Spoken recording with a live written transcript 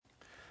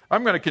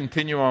I'm going to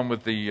continue on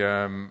with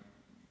the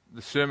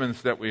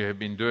sermons that we have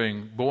been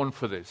doing, Born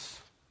for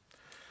This.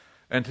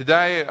 And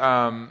today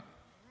I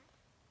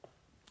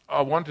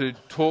want to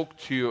talk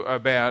to you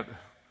about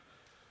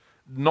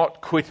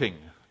not quitting.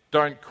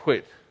 Don't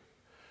quit.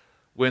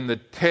 When the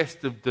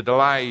test of the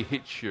delay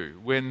hits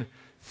you, when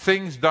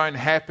things don't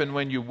happen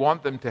when you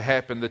want them to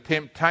happen, the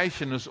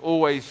temptation is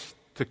always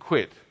to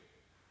quit.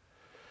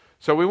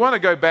 So we want to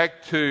go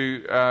back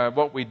to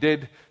what we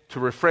did to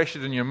refresh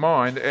it in your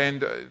mind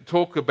and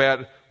talk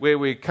about where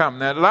we come.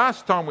 Now,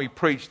 last time we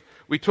preached,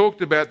 we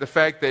talked about the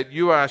fact that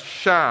you are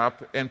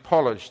sharp and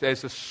polished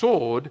as a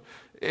sword.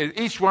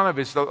 Each one of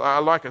us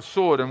are like a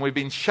sword, and we've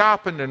been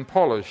sharpened and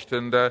polished,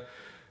 and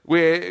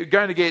we're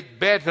going to get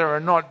better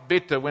and not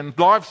bitter. When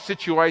life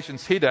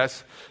situations hit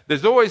us,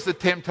 there's always the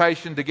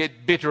temptation to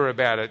get bitter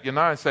about it,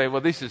 and say, well,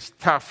 this is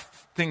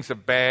tough, things are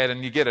bad,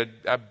 and you get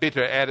a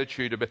bitter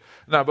attitude.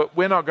 No, but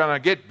we're not going to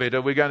get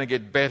bitter, we're going to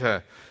get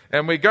better.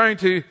 And we're going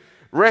to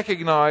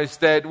recognize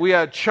that we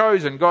are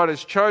chosen, God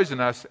has chosen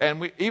us,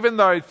 and even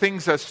though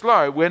things are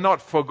slow, we're not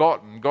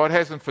forgotten. God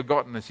hasn't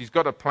forgotten us. He's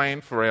got a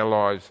plan for our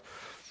lives.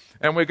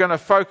 And we're going to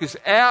focus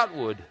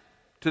outward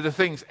to the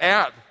things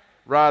out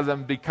rather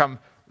than become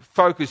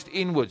focused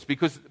inwards,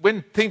 because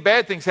when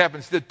bad things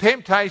happen, the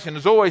temptation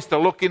is always to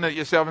look in at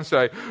yourself and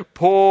say,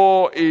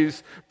 poor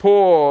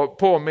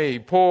me,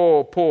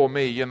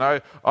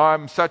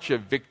 I'm such a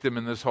victim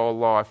in this whole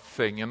life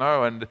thing,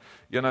 and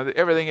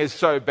everything is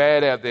so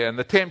bad out there, and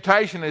the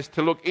temptation is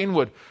to look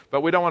inward,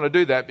 but we don't want to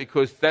do that,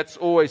 because that's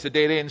always a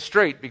dead-end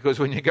street, because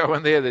when you go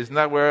in there, there's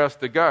nowhere else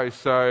to go.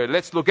 So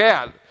let's look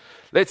out.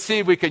 Let's see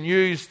if we can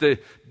use the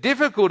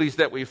difficulties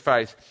that we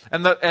face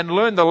and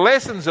learn the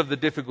lessons of the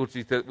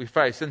difficulties that we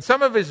face. And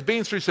some of us have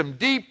been through some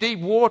deep,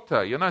 deep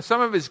water. Some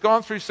of us have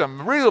gone through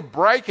some real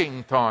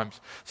breaking times.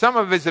 Some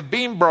of us have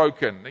been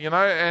broken,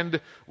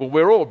 and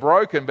we're all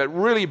broken, but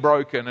really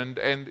broken.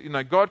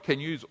 And God can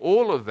use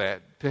all of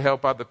that to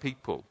help other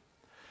people.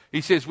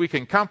 He says we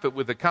can comfort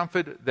with the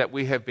comfort that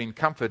we have been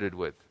comforted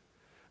with.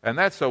 And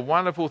that's a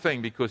wonderful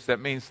thing, because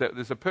that means that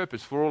there's a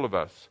purpose for all of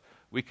us.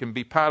 We can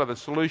be part of the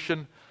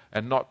solution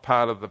and not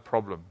part of the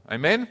problem.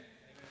 Amen?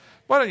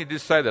 Why don't you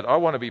just say that? I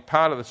want to be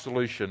part of the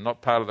solution,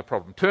 not part of the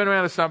problem. Turn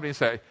around to somebody and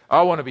say,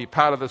 I want to be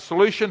part of the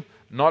solution,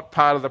 not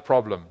part of the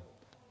problem.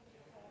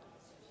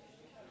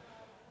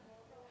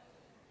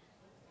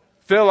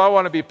 Phil, I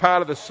want to be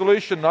part of the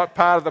solution, not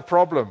part of the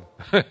problem.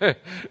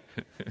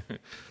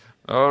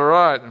 All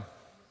right.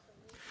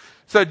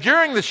 So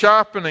during the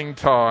sharpening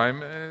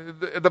time,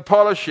 the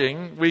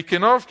polishing, we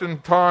can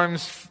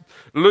oftentimes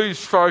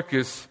lose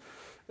focus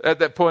at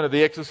that point of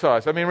the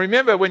exercise. I mean,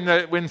 remember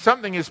when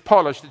something is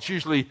polished, it's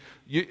usually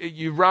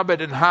you rub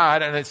it in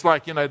hard, and it's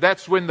like,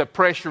 that's when the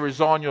pressure is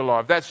on your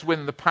life. That's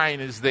when the pain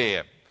is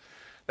there.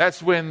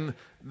 That's when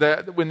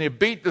you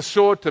beat the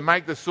sword to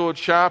make the sword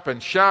sharp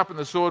and sharpen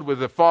the sword with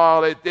the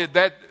file.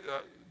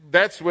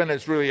 That's when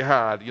it's really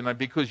hard,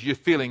 because you're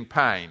feeling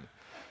pain.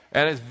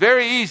 And it's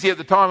very easy at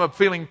the time of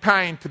feeling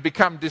pain to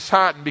become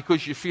disheartened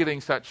because you're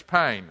feeling such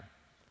pain.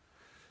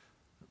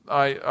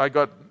 I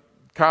got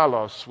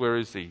Carlos, where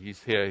is he?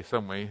 He's here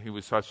somewhere.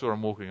 I saw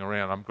him walking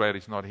around. I'm glad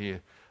he's not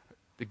here.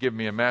 To give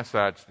me a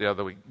massage the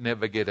other week.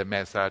 Never get a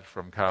massage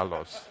from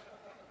Carlos.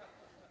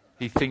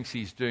 He thinks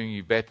he's doing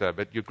you better,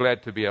 but you're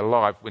glad to be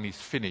alive when he's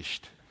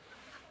finished.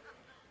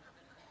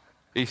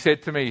 He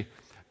said to me,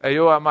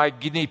 you are my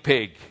guinea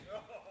pig.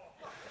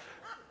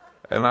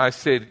 And I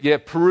said, yeah,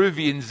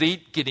 Peruvians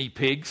eat guinea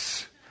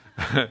pigs.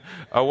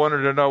 I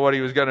wanted to know what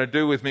he was going to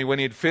do with me when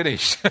he'd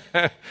finished.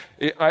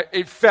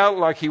 It felt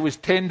like he was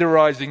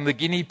tenderizing the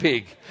guinea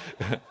pig.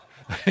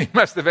 He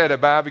must have had a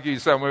barbecue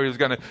somewhere. He was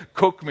going to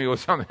cook me or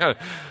something.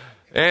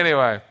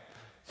 Anyway,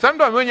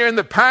 sometimes when you're in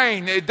the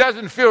pain, it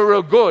doesn't feel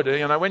real good.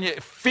 When you're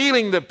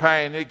feeling the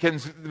pain, it can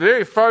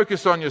very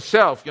focus on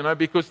yourself,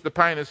 because the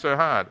pain is so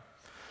hard.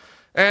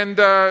 And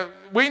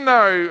we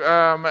know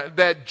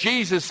that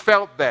Jesus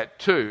felt that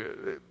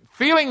too.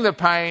 Feeling the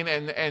pain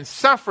and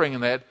suffering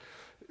in that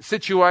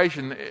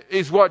situation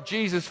is what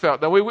Jesus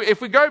felt. Now,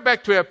 if we go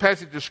back to our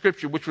passage of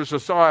Scripture, which was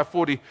Isaiah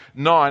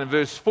 49,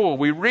 verse 4,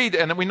 we read,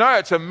 and we know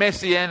it's a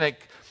messianic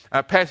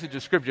passage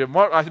of Scripture. And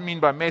what I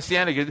mean by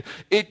messianic is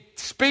it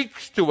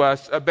speaks to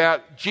us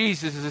about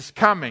Jesus'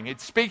 coming.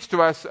 It speaks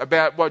to us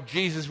about what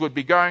Jesus would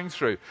be going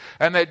through,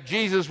 and that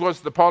Jesus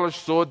was the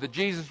polished sword, that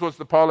Jesus was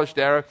the polished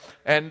arrow,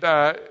 and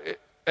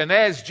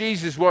as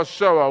Jesus was,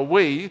 so are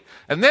we.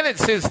 And then it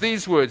says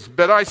these words,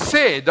 but I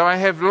said, I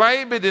have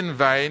labored in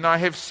vain, I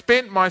have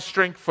spent my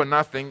strength for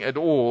nothing at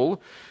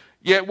all.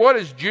 Yet what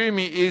is due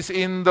me is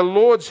in the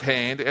Lord's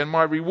hand, and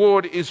my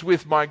reward is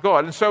with my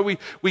God. And so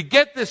we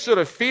get this sort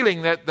of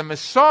feeling that the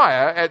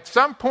Messiah, at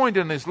some point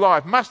in his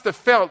life, must have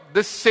felt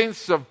this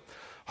sense of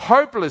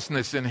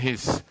hopelessness in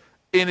his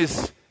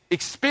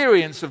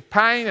experience of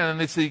pain and in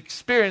his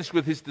experience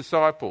with his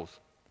disciples.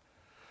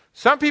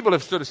 Some people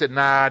have sort of said,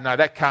 no,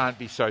 that can't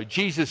be so.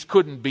 Jesus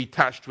couldn't be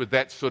touched with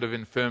that sort of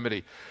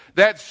infirmity.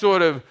 That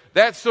sort of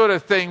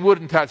thing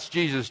wouldn't touch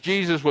Jesus.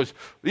 He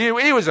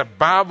was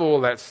above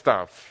all that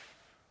stuff.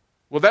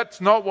 Well,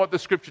 that's not what the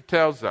Scripture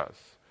tells us.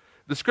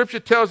 The Scripture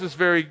tells us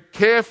very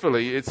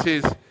carefully, it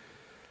says,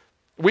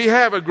 we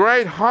have a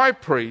great high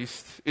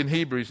priest, in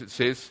Hebrews it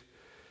says,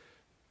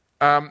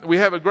 we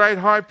have a great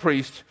high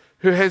priest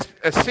who has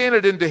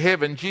ascended into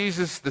heaven,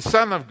 Jesus, the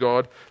Son of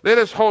God. Let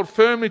us hold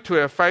firmly to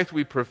our faith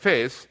we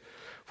profess.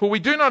 For we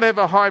do not have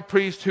a high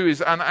priest who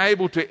is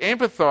unable to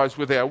empathize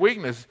with our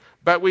weakness,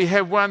 but we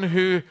have one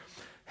who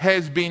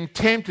has been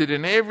tempted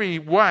in every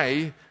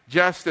way,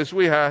 just as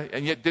we are,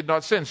 and yet did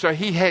not sin. So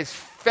he has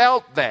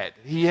felt that.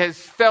 He has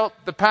felt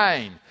the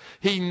pain.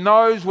 He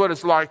knows what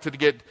it's like to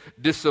get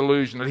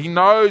disillusioned. He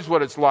knows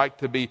what it's like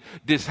to be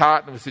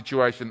disheartened with a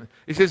situation.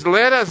 He says,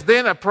 let us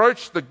then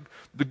approach the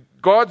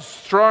God's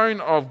throne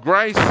of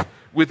grace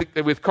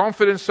with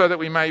confidence so that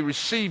we may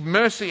receive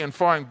mercy and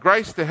find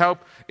grace to help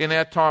in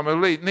our time of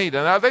need.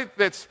 And I think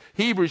that's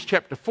Hebrews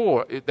chapter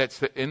 4,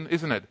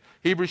 isn't it?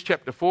 Hebrews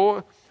chapter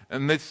 4,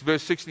 and this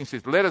verse 16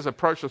 says, let us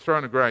approach the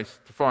throne of grace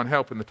to find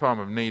help in the time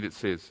of need, it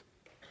says.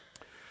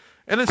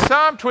 And in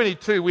Psalm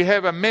 22, we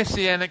have a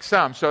messianic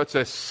psalm. So it's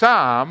a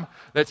psalm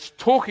that's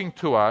talking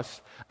to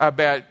us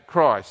about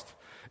Christ.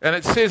 And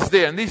it says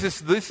there, and this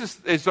is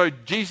as though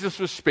Jesus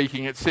was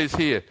speaking, it says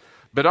here,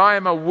 but I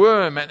am a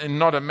worm and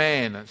not a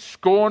man,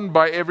 scorned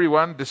by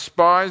everyone,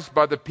 despised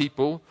by the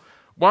people.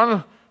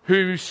 All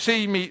who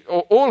see me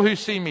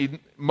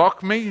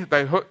mock me.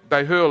 They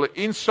hurl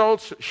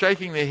insults,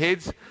 shaking their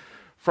heads.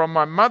 From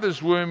my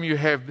mother's womb you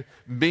have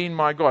been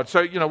my God.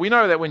 So, we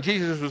know that when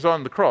Jesus was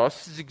on the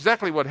cross, this is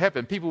exactly what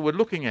happened. People were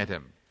looking at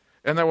him,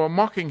 and they were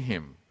mocking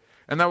him,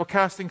 and they were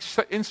casting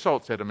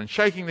insults at him and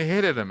shaking their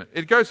head at him.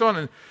 It goes on,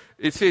 and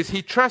it says,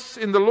 he trusts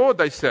in the Lord,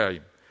 they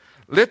say.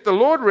 Let the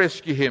Lord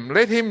rescue him.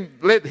 Let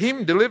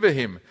him deliver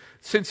him,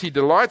 since he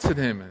delights in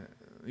him.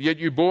 Yet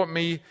you brought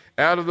me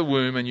out of the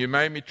womb, and you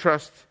made me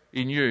trust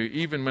in you,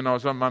 even when I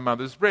was on my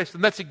mother's breast.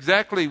 And that's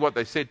exactly what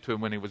they said to him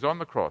when he was on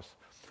the cross.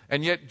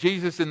 And yet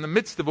Jesus, in the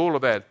midst of all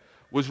of that,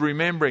 was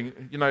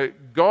remembering,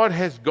 God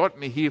has got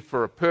me here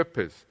for a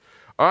purpose.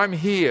 I'm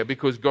here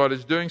because God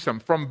is doing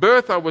something. From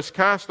birth I was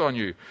cast on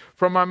you.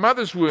 From my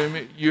mother's womb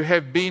you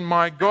have been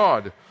my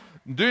God.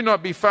 Do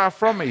not be far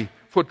from me,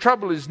 for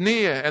trouble is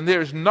near and there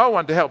is no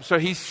one to help. So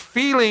he's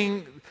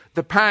feeling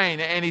the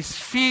pain and he's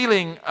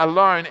feeling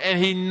alone,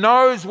 and he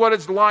knows what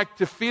it's like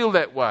to feel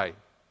that way.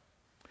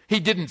 He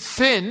didn't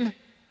sin,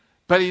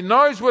 but he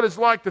knows what it's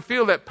like to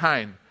feel that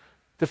pain.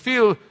 To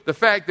feel the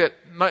fact that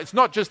it's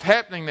not just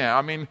happening now.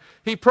 I mean,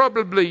 he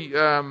probably,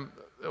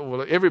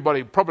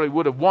 everybody probably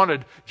would have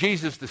wanted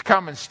Jesus to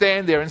come and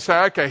stand there and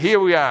say, okay, here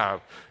we are,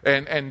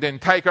 and then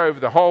take over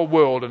the whole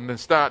world and then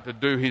start to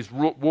do his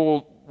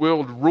world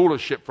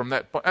rulership from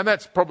that point. And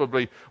that's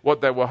probably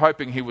what they were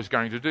hoping he was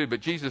going to do.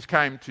 But Jesus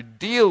came to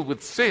deal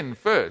with sin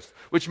first,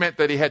 which meant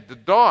that he had to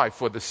die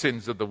for the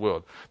sins of the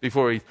world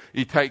before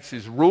he takes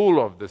his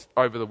rule of this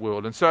over the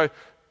world. And so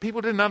people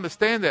didn't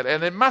understand that,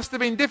 and it must have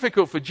been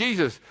difficult for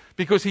Jesus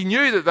because he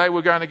knew that they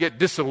were going to get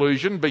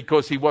disillusioned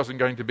because he wasn't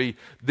going to be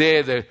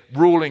there, the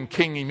ruling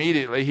king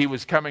immediately. He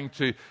was coming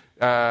to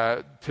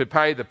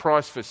pay the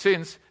price for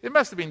sins. It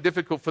must have been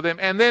difficult for them,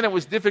 and then it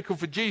was difficult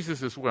for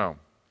Jesus as well.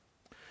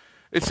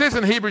 It says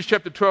in Hebrews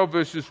chapter 12,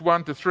 verses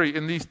 1 to 3,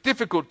 in these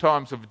difficult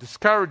times of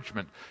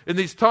discouragement, in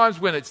these times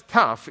when it's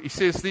tough, he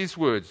says these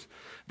words,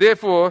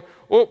 therefore,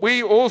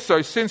 we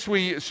also, since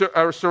we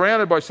are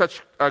surrounded by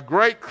such a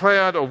great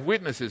cloud of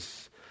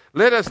witnesses,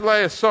 let us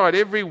lay aside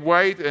every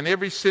weight and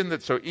every sin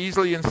that so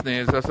easily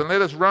ensnares us, and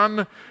let us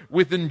run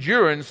with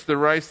endurance the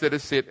race that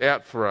is set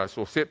out for us,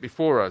 or set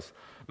before us,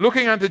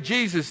 looking unto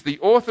Jesus, the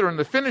author and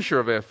the finisher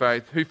of our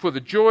faith, who for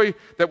the joy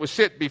that was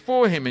set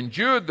before him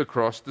endured the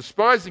cross,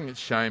 despising its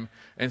shame,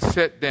 and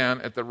sat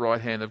down at the right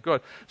hand of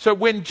God. So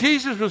when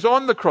Jesus was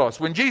on the cross,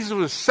 when Jesus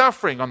was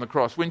suffering on the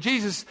cross, when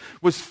Jesus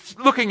was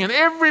looking and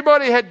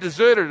everybody had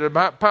deserted him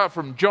apart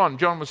from John.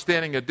 John was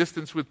standing a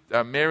distance with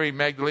Mary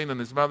Magdalene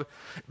and his mother.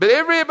 But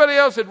everybody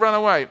else had run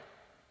away.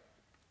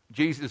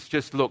 Jesus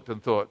just looked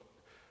and thought,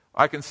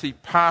 I can see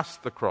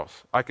past the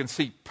cross. I can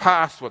see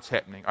past what's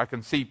happening. I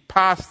can see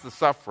past the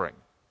suffering.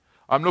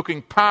 I'm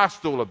looking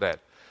past all of that.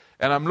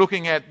 And I'm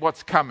looking at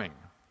what's coming.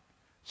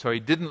 So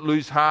he didn't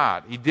lose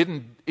heart.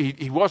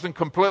 He wasn't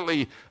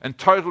completely and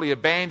totally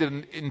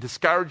abandoned in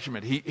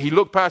discouragement. He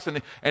looked past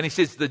and he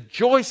says, the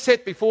joy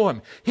set before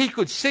him. He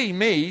could see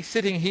me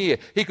sitting here.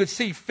 He could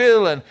see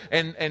Phil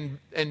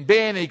and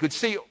Ben. He could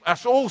see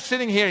us all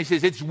sitting here. He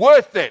says, it's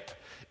worth it.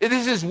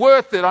 This is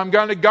worth it. I'm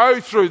going to go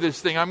through this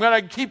thing. I'm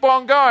going to keep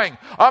on going.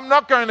 I'm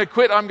not going to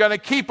quit. I'm going to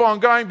keep on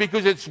going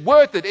because it's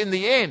worth it in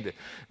the end.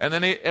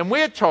 And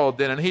we're told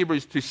then in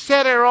Hebrews to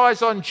set our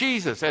eyes on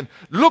Jesus and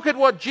look at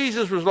what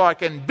Jesus was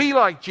like and be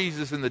like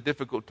Jesus in the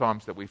difficult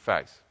times that we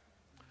face.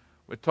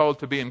 We're told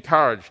to be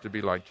encouraged to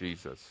be like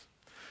Jesus.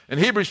 In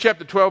Hebrews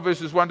chapter 12,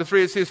 verses 1 to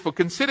 3, it says, for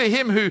consider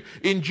him who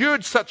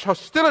endured such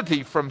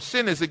hostility from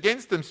sinners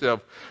against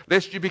himself,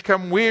 lest you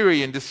become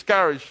weary and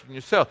discouraged in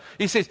yourself.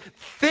 He says,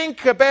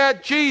 think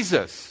about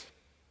Jesus.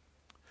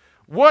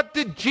 What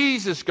did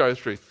Jesus go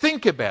through?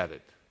 Think about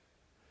it,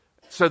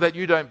 so that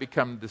you don't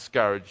become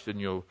discouraged in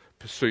your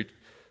pursuit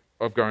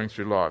of going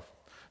through life.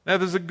 Now,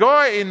 there's a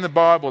guy in the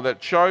Bible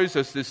that shows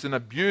us this in a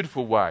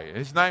beautiful way.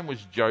 His name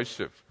was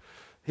Joseph.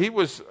 He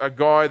was a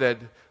guy that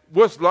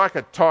was like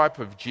a type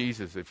of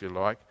Jesus, if you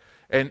like.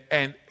 And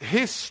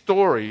his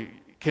story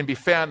can be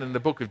found in the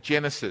book of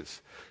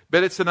Genesis.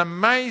 But it's an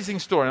amazing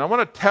story. And I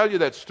want to tell you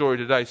that story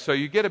today so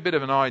you get a bit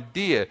of an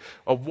idea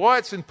of why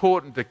it's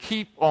important to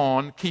keep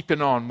on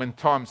keeping on when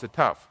times are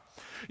tough.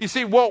 You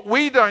see, what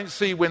we don't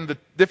see when the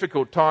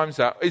difficult times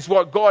are is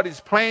what God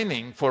is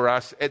planning for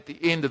us at the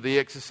end of the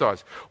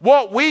exercise.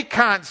 What we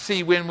can't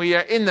see when we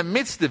are in the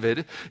midst of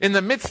it, in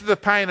the midst of the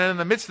pain and in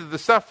the midst of the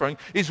suffering,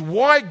 is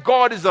why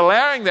God is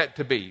allowing that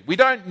to be. We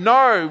don't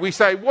know. We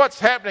say, what's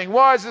happening?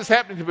 Why is this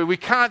happening to me? We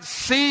can't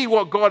see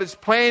what God is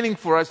planning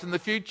for us in the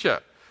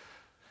future.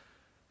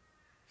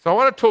 So I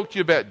want to talk to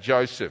you about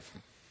Joseph.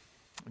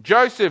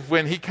 Joseph,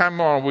 when he came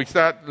on, we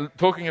start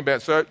talking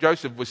about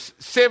Joseph, was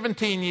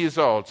 17 years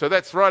old. So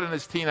that's right in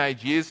his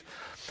teenage years.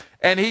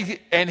 And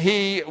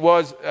he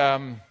was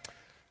an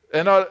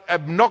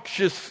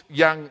obnoxious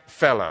young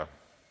fella,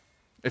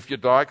 if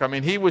you'd like. I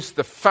mean, he was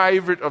the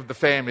favourite of the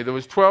family. There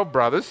was 12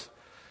 brothers,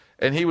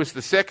 and he was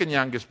the second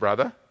youngest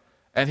brother,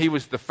 and he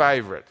was the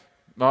favourite.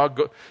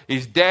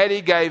 His daddy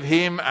gave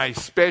him a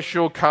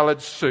special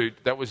coloured suit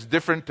that was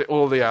different to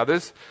all the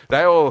others.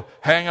 They all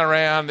hang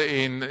around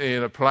in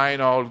a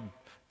plain old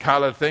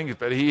coloured thing,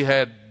 but he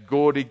had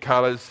gaudy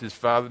colours. His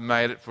father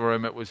made it for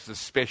him. It was the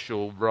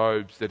special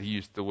robes that he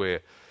used to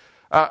wear.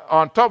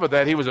 On top of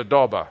that, he was a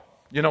dobber.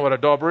 You know what a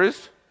dobber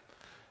is?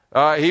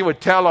 He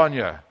would tell on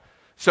you.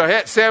 So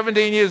at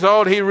 17 years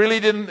old, he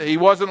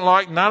wasn't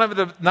like, none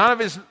of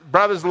his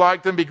brothers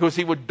liked him because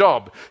he would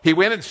dob. He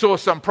went and saw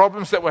some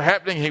problems that were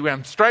happening. He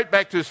went straight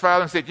back to his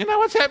father and said, you know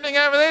what's happening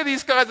over there?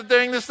 These guys are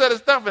doing this sort of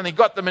stuff. And he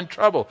got them in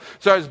trouble.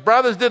 So his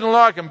brothers didn't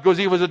like him because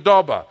he was a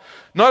dobber.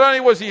 Not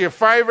only was he a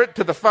favourite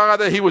to the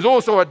father, he was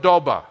also a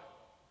dobber.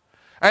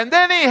 And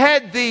then he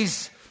had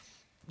these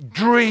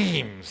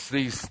dreams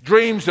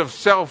of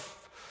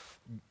self,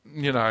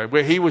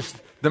 where he was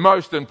the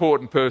most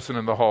important person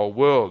in the whole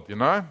world,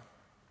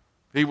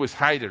 He was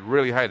hated,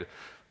 really hated.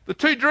 The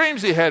two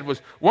dreams he had was,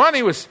 one,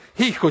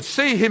 he could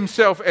see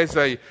himself as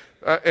a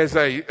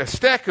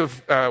stack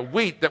of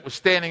wheat that was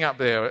standing up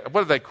there.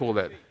 What do they call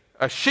that?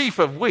 A sheaf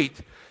of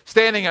wheat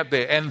standing up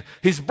there. And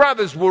his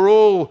brothers were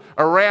all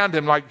around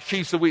him like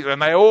sheaves of wheat.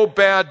 And they all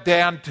bowed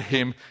down to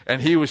him.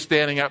 And he was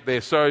standing up there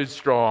so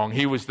strong.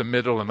 He was the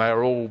middle and they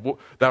were all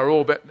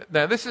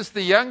now this is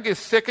the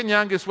second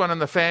youngest one in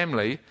the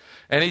family.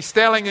 And he's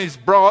telling his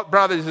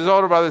brothers, his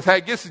older brothers,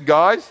 hey, listen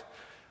guys,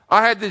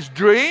 I had this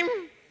dream,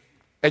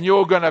 and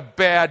you're going to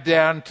bow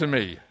down to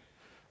me.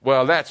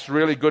 Well, that's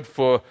really good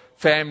for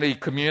family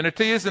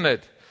community, isn't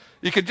it?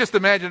 You can just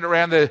imagine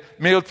around the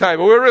meal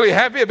table. We're really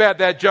happy about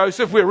that,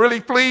 Joseph. We're really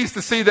pleased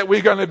to see that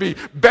we're going to be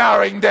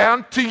bowing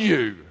down to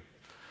you.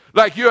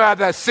 Like you are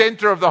the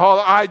center of the whole.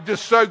 I'm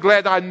just so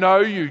glad I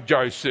know you,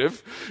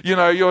 Joseph.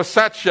 You're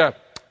such a...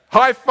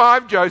 High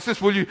five,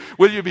 Joseph. Will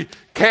you be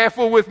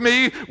careful with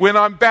me when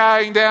I'm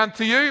bowing down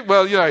to you?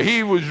 Well,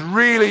 he was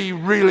really,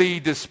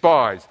 really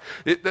despised.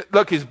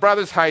 Look, his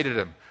brothers hated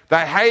him.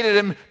 They hated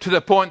him to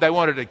the point they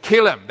wanted to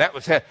kill him. That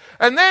was how.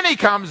 And then he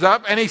comes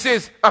up and he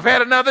says, I've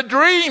had another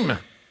dream.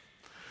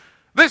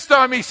 This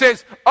time he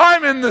says,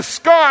 I'm in the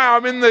sky,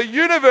 I'm in the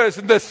universe,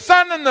 and the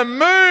sun and the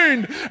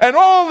moon and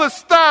all the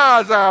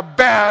stars are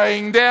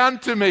bowing down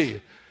to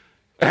me.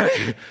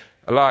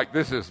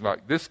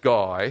 This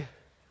guy...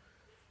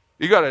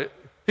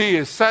 He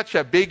is such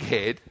a big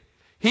head.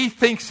 He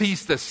thinks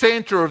he's the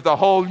center of the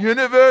whole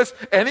universe,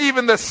 and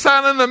even the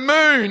sun and the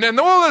moon and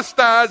all the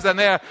stars are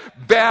now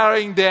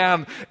bowing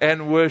down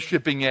and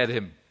worshipping at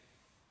him.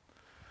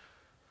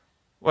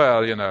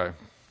 Well,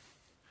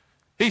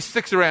 he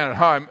sticks around at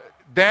home.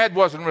 Dad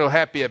wasn't real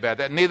happy about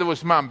that. Neither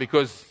was Mum,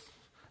 because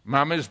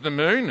Mum is the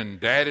moon and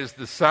Dad is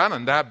the sun,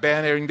 and they're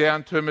bowing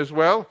down to him as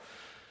well.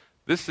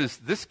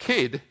 This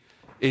kid,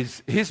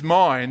 his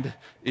mind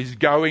is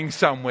going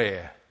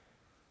somewhere.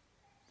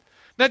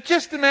 Now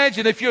just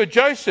imagine if you're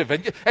Joseph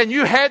and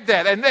you had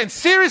that, and then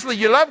seriously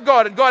you love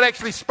God and God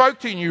actually spoke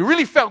to you and you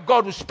really felt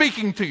God was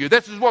speaking to you.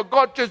 This is what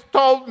God just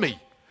told me.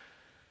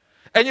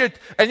 And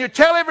you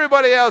tell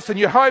everybody else and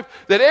you hope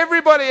that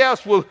everybody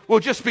else will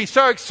just be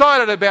so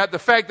excited about the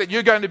fact that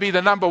you're going to be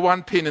the number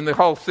one pin in the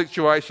whole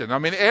situation. I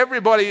mean,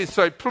 everybody is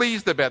so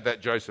pleased about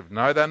that, Joseph.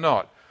 No, they're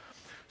not.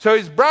 So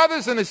his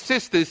brothers and his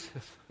sisters...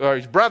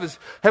 his brothers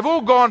have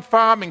all gone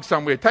farming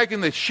somewhere,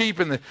 taken the sheep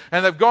and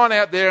they've gone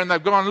out there and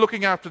they've gone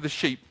looking after the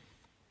sheep.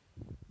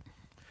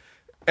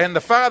 And the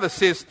father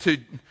says to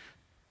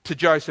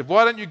Joseph,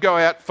 why don't you go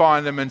out,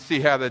 find them and see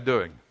how they're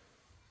doing?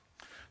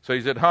 So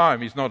he's at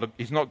home. He's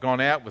not gone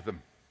out with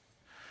them.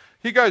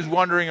 He goes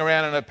wandering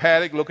around in a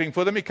paddock looking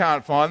for them. He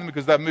can't find them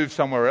because they've moved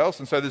somewhere else.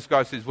 And so this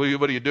guy says, well,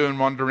 what are you doing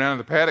wandering around in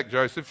the paddock,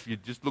 Joseph? You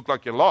just look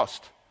like you're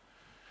lost.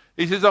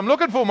 He says, I'm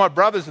looking for my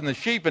brothers and the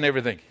sheep and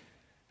everything.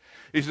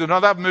 He says, no,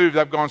 they've moved,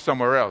 they've gone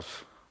somewhere else.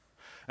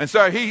 And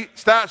so he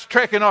starts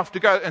trekking off to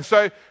go. And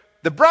so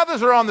the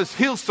brothers are on this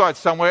hillside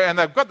somewhere and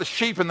they've got the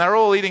sheep and they're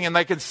all eating and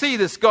they can see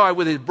this guy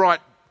with his bright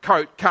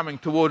coat coming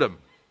toward him.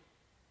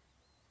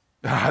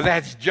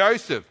 That's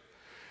Joseph.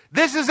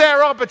 This is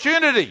our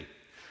opportunity.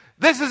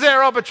 This is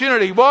our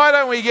opportunity. Why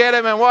don't we get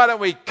him and why don't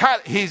we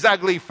cut his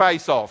ugly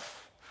face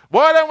off?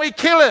 Why don't we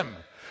kill him?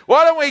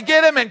 Why don't we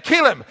get him and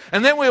kill him?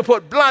 And then we'll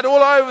put blood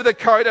all over the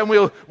coat and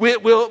we'll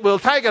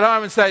take it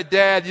home and say,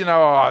 Dad,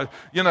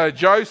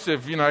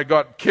 Joseph,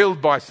 got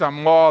killed by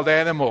some wild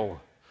animal.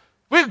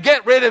 We'll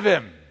get rid of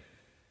him.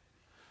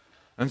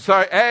 And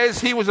so as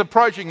he was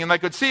approaching and they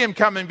could see him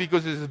coming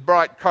because of his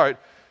bright coat,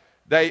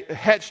 they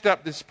hatched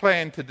up this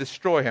plan to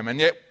destroy him. And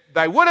yet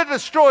they would have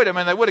destroyed him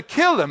and they would have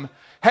killed him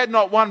had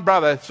not one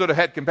brother sort of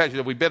had compassion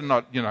that we better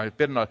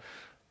not,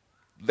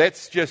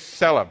 let's just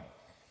sell him.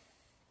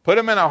 Put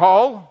him in a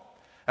hole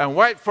and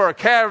wait for a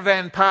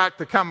caravan park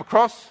to come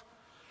across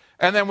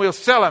and then we'll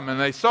sell him. And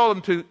they sold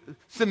him to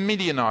some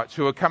Midianites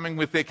who were coming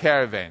with their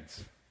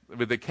caravans,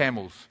 with their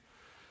camels.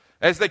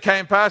 As they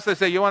came past, they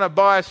said, you want to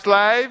buy a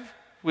slave?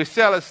 We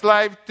sell a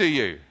slave to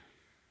you.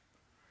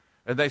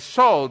 And they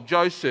sold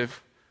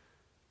Joseph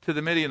to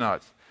the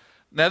Midianites.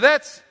 Now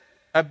that's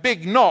a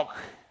big knock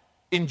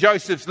in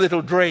Joseph's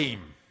little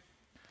dream.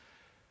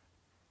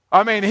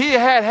 I mean, he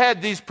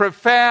had these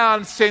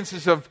profound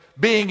senses of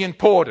being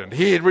important.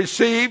 He had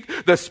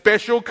received the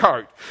special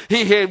coat.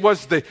 He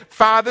was the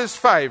father's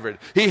favorite.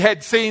 He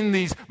had seen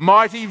these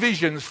mighty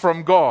visions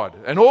from God.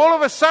 And all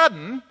of a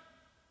sudden,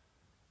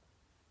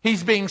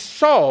 he's being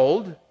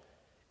sold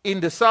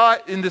into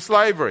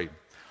slavery.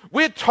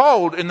 We're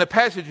told in the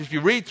passage, if you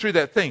read through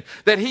that thing,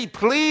 that he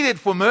pleaded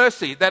for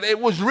mercy, that it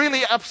was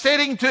really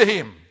upsetting to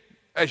him.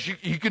 As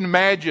you can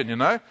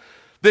imagine,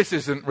 this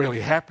isn't really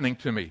happening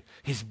to me.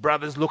 His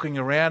brother's looking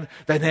around.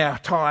 They now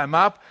tie him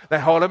up. They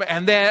hold him.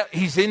 And there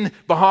he's in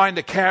behind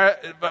a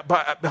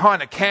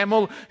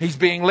camel. He's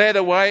being led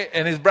away.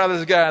 And his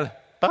brother's going,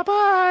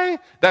 bye-bye.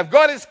 They've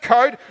got his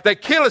coat. They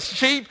kill a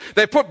sheep.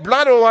 They put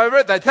blood all over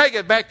it. They take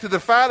it back to the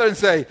father and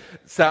say,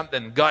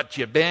 something got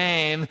you,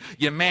 Ben.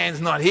 Your man's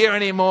not here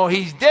anymore.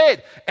 He's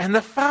dead. And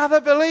the father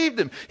believed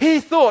him. He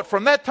thought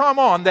from that time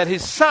on that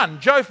his son,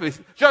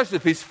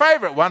 Joseph, his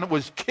favorite one,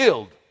 was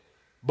killed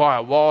by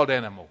a wild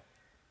animal.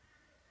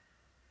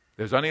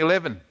 There's only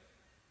 11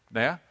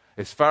 now.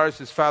 As far as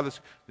his father's,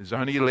 there's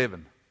only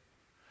 11.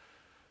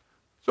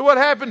 So what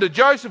happened to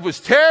Joseph was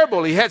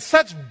terrible. He had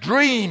such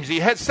dreams. He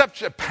had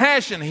such a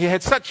passion. He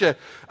had such a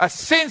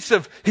sense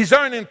of his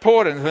own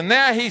importance. And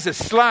now he's a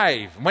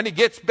slave. When he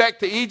gets back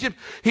to Egypt,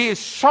 he is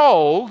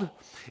sold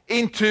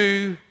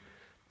into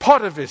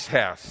Potiphar's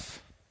house.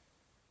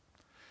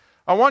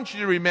 I want you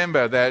to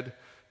remember that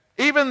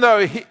even though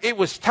it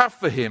was tough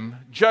for him,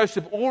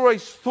 Joseph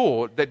always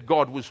thought that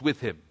God was with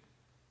him.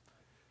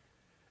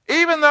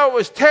 Even though it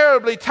was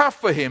terribly tough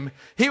for him,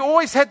 he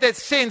always had that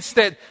sense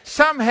that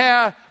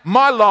somehow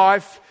my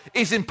life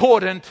is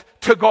important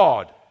to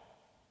God.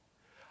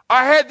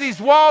 I had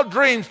these wild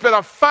dreams, but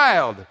I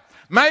failed.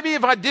 Maybe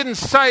if I didn't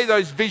say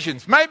those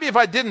visions, maybe if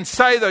I didn't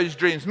say those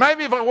dreams,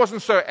 maybe if I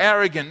wasn't so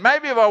arrogant,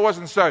 maybe if I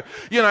wasn't so,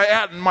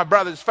 out in my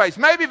brother's face,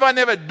 maybe if I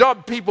never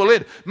dobbed people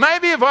in,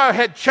 maybe if I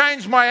had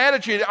changed my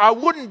attitude, I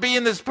wouldn't be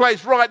in this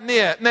place right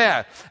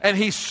now. And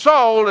he's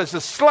sold as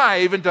a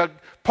slave into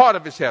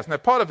Potiphar's house. Now,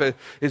 Potiphar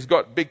has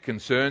got big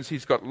concerns.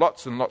 He's got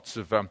lots and lots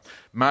of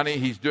money.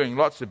 He's doing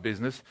lots of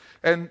business.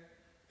 And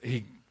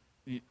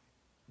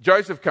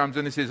Joseph comes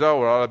in and says,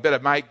 oh, well, I better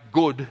make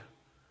good,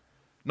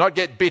 not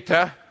get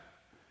bitter.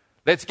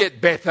 Let's get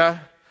better.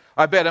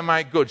 I better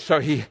make good. So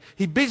he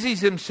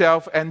busies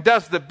himself and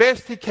does the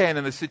best he can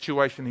in the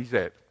situation he's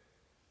at.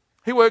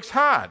 He works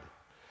hard,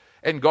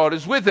 and God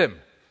is with him.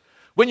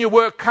 When you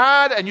work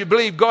hard and you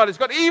believe God is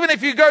God, even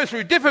if you go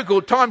through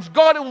difficult times,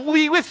 God will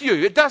be with you.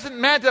 It doesn't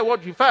matter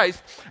what you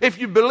face. If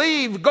you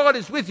believe God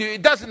is with you,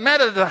 it doesn't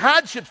matter the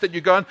hardships that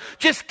you go on.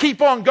 Just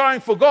keep on going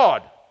for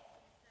God.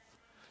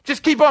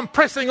 Just keep on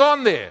pressing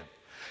on there.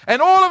 And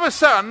all of a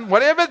sudden,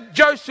 whatever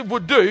Joseph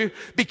would do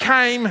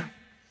became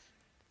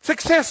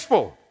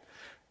successful.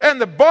 And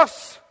the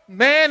boss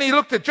man, he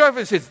looked at Joseph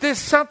and says, there's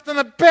something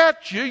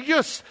about you.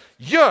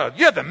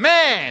 You're the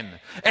man.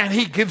 And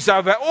he gives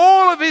over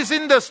all of his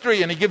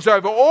industry and he gives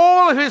over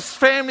all of his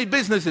family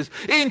businesses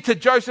into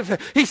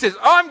Joseph. He says,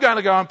 I'm going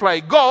to go and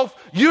play golf.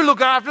 You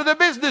look after the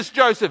business,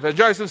 Joseph. And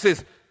Joseph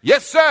says,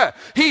 yes, sir.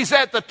 He's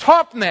at the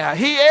top now.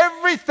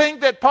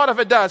 Everything that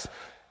Potiphar does,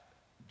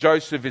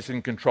 Joseph is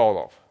in control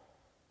of.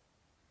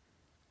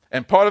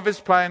 And Potiphar's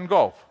playing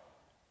golf.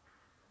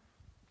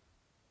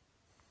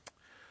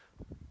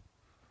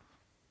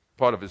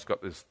 Potiphar's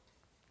got this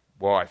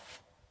wife.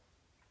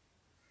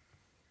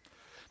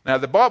 Now,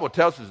 the Bible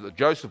tells us that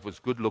Joseph was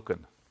good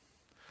looking.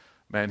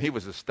 Man, he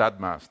was a stud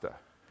master.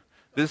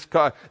 This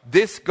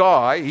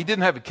guy, he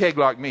didn't have a keg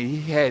like me.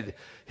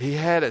 He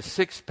had a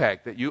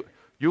six-pack that you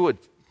would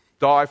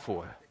die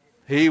for.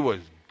 He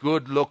was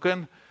good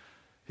looking.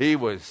 He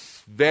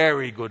was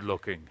very good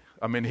looking.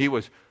 I mean, he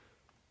was,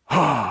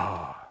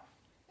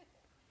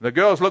 The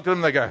girls looked at him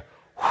and they go,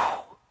 whew.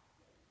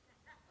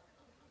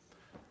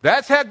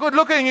 That's how good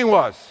looking he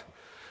was.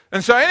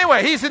 And so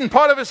anyway, he's in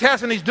Potiphar's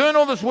house and he's doing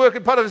all this work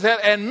at Potiphar's house,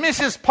 and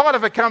Mrs.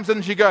 Potiphar comes in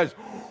and she goes,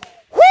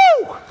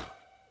 whoo!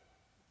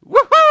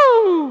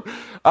 Woohoo!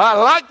 I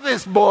like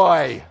this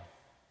boy.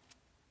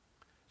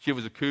 She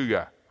was a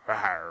cougar.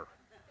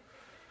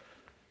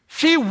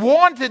 She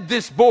wanted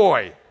this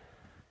boy.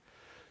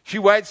 She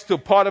waits till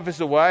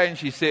Potiphar's away and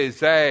she says,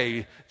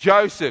 hey,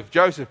 Joseph,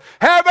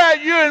 how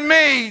about you and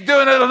me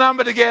doing a little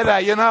number together?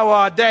 You know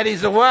what?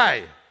 Daddy's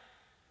away.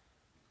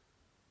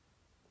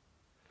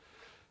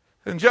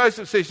 And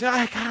Joseph says, no,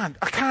 I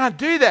can't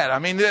do that. I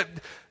mean,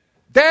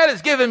 Dad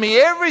has given me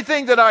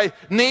everything that I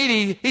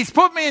need. He's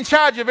put me in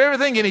charge of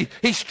everything and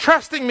he's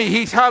trusting me.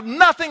 He's held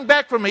nothing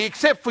back from me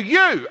except for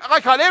you.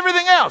 I got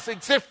everything else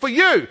except for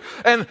you.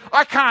 And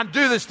I can't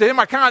do this to him.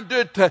 I can't do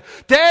it to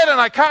Dad and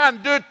I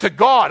can't do it to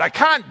God. I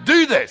can't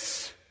do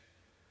this.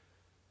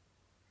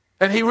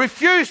 And he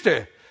refused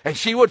her. And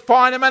she would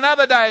find him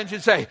another day and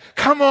she'd say,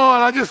 come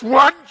on, I just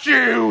want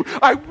you.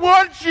 I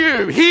want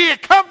you. Here,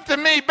 come to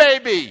me,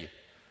 baby.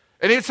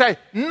 And he'd say,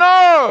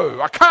 no,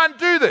 I can't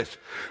do this.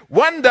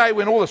 One day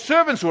when all the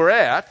servants were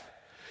out,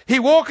 he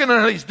walking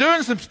and he's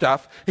doing some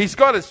stuff. He's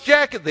got his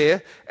jacket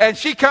there and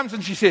she comes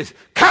and she says,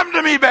 come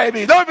to me,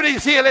 baby.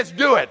 Nobody's here. Let's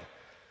do it.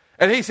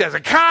 And he says, I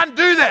can't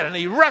do that. And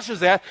he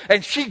rushes out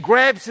and she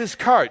grabs his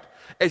coat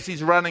as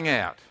he's running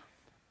out.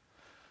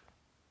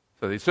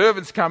 So the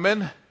servants come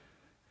in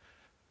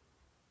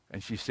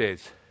and she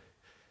says,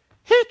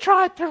 he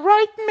tried to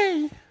rape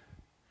me.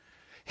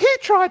 He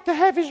tried to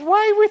have his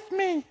way with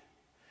me.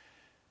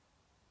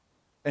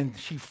 And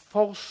she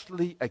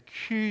falsely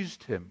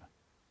accused him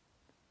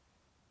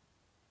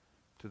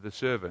to the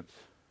servants.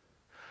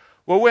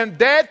 Well, when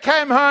Dad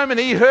came home and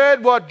he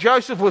heard what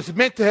Joseph was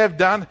meant to have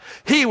done,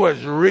 he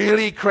was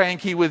really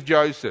cranky with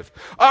Joseph.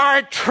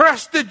 I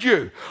trusted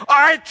you.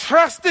 I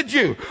trusted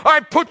you. I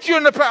put you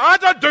in the place.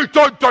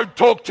 Don't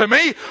talk to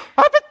me.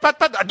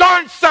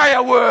 Don't say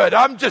a word.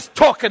 I'm just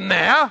talking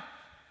now.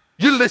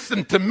 You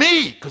listen to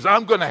me because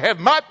I'm going to have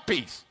my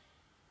peace.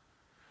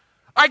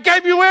 I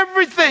gave you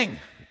everything.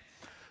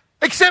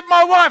 Except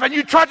my wife, and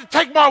you tried to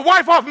take my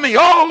wife off me.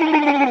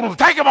 Oh,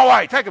 take him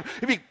away, take him.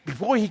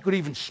 Before he could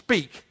even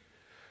speak,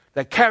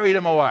 they carried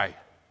him away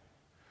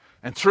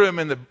and threw him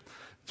in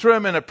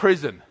a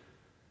prison.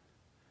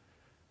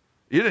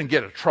 He didn't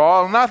get a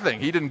trial, nothing.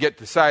 He didn't get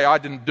to say, I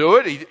didn't do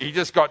it. He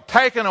just got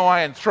taken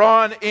away and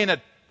thrown in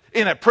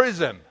a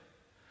prison.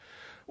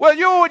 Well,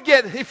 you would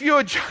get, if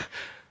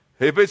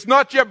it's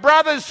not your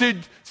brothers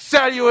who'd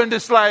sell you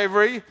into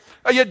slavery,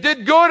 you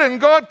did good and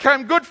God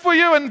came good for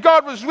you and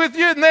God was with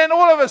you, and then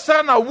all of a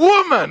sudden a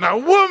woman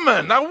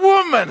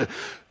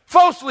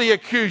falsely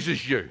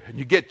accuses you and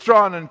you get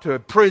thrown into a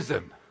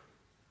prison.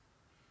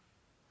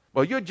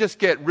 Well, you'd just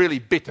get really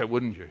bitter,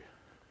 wouldn't you?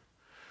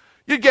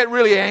 You'd get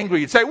really angry.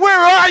 You'd say, where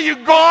are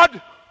you,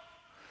 God?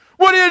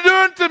 What are you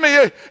doing to me?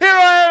 Here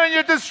I am and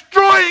you're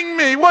destroying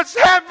me. What's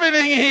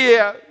happening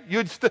here?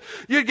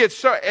 You'd get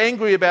so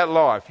angry about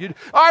life.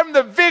 I'm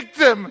the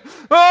victim.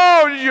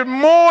 Oh, you'd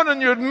mourn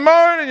and you'd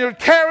moan and you'd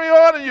carry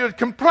on and you'd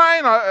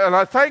complain.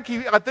 I think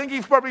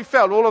he probably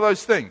felt all of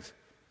those things.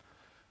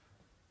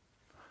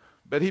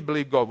 But he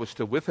believed God was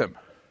still with him.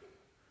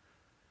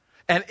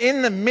 And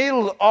in the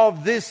middle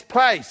of this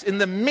place, in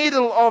the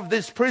middle of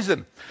this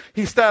prison,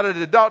 he started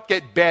to not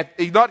get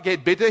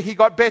bitter, he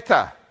got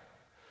better.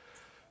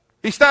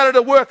 He started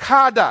to work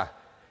harder.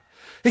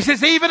 He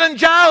says, even in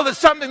jail, there's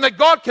something that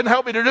God can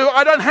help me to do.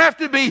 I don't have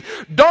to be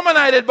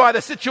dominated by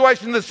the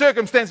situation, the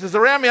circumstances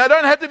around me. I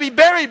don't have to be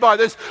buried by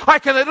this. I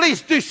can at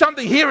least do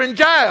something here in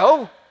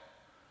jail.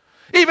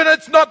 Even if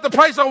it's not the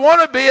place I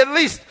want to be, at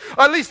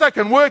least I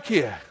can work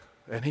here.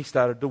 And he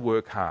started to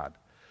work hard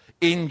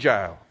in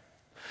jail.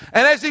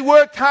 And as he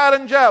worked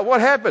hard in jail, what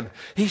happened?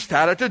 He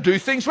started to do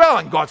things well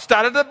and God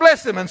started to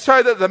bless him. And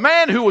so that the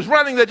man who was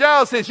running the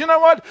jail says, you know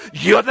what?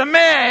 You're the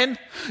man.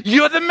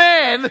 You're the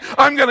man.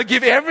 I'm going to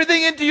give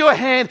everything into your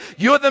hand.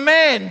 You're the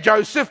man,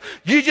 Joseph.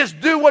 You just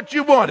do what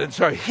you want. And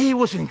so he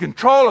was in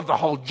control of the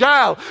whole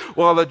jail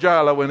while the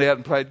jailer went out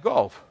and played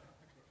golf.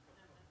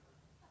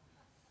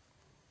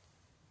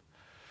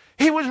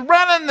 He was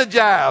running the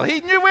jail.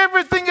 He knew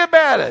everything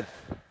about it.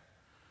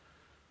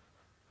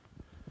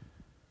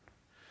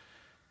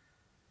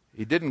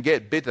 He didn't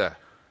get bitter.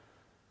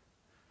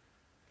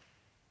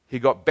 He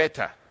got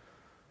better.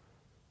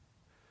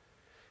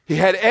 He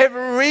had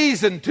every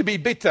reason to be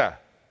bitter,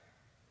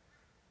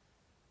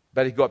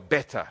 but he got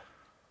better.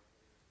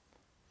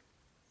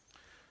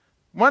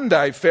 One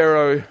day,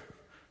 Pharaoh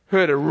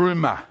heard a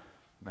rumor.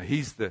 Now,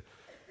 he's the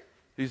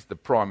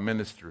prime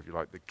minister, if you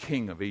like, the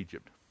king of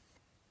Egypt.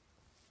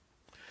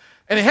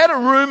 And he had a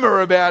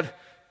rumor about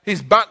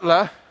his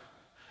butler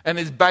and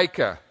his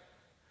baker,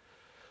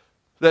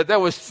 that they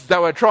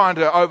were trying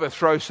to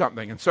overthrow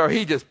something. And so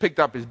he just picked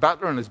up his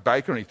butler and his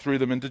baker and he threw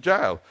them into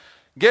jail.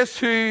 Guess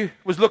who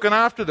was looking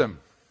after them?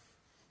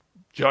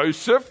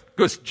 Joseph,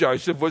 because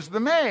Joseph was the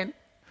man.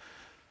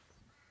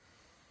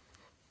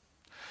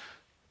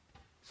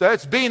 So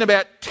it's been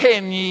about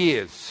 10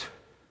 years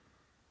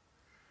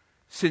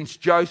since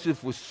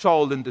Joseph was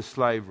sold into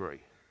slavery.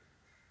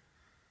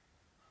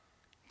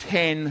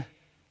 10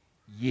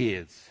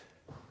 years.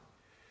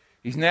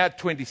 He's now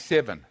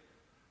 27,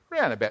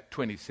 around about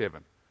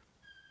 27.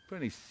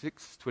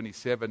 26,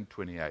 27,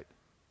 28.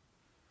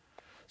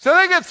 So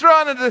they get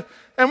thrown into,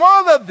 and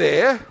while they're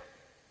there,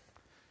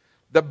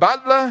 the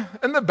butler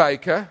and the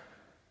baker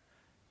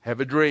have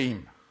a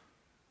dream.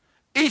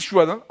 Each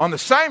one of them, on the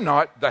same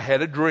night, they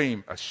had a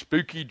dream, a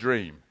spooky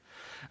dream.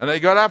 And they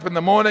got up in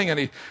the morning,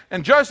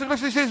 and Joseph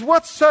looks and he says,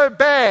 "What's so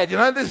bad?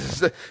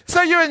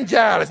 So you're in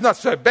jail. It's not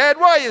so bad.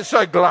 Why are you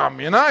so glum?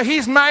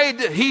 He's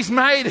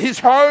made his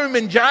home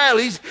in jail.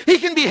 He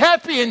can be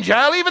happy in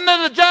jail, even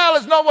though the jail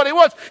is not what he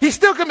wants. He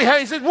still can be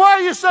happy." He says, "Why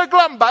are you so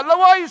glum, butler?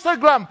 Why are you so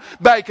glum,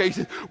 baker?" He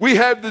says, "We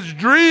have this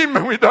dream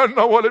and we don't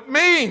know what it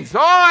means." "Oh,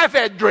 I've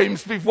had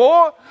dreams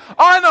before.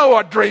 I know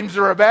what dreams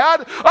are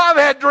about. I've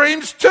had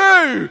dreams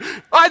too.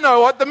 I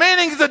know what the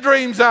meanings of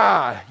dreams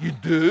are." "You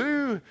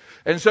do?"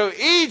 And so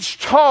each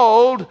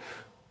told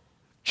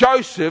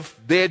Joseph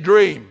their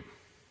dream.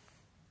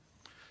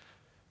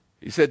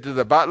 He said to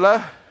the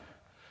butler,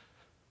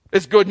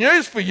 "It's good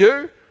news for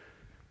you."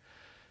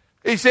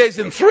 He says,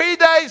 "In 3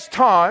 days'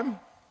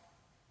 time,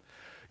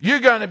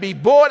 you're going to be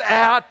brought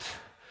out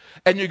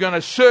and you're going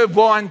to serve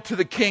wine to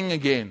the king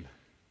again."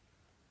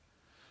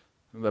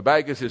 And the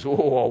baker says,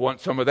 "Oh, I want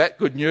some of that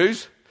good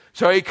news."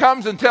 So he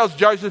comes and tells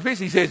Joseph this.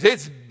 He says,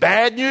 "It's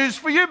bad news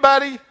for you,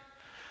 buddy."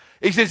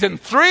 He says, "In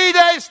 3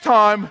 days'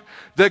 time,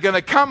 they're going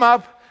to come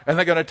up and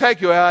they're going to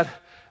take you out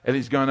and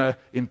he's going to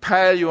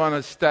impale you on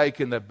a stake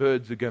and the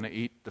birds are going to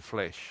eat the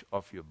flesh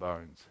off your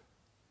bones."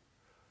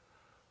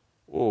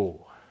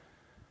 Oh.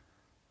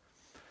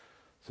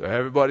 So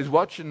everybody's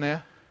watching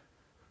now.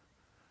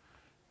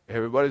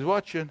 Everybody's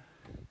watching.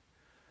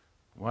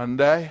 1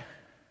 day,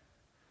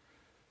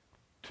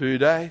 2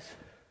 days,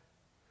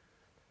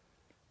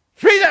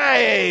 3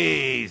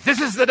 days. This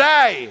is the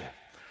day.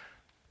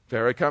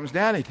 Pharaoh comes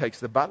down, he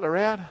takes the butler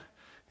out,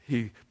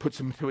 he puts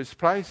him to his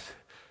place,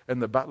 and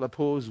the butler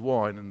pours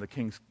wine in the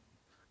king's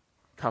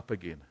cup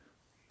again.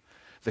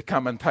 They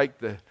come and take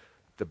the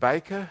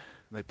baker,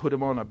 and they put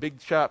him on a big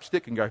sharp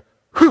stick and go,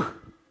 whew,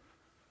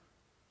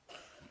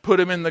 put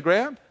him in the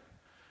ground,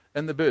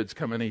 and the birds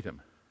come and eat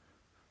him.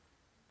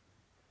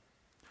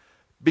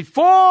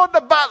 Before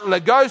the butler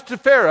goes to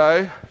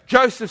Pharaoh,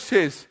 Joseph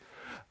says,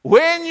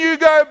 "When you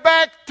go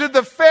back to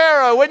the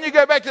Pharaoh,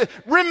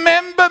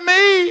 remember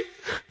me.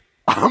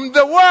 I'm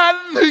the one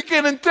who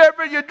can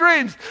interpret your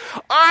dreams.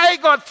 I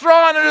got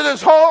thrown into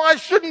this hole. I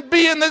shouldn't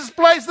be in this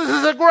place. This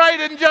is a great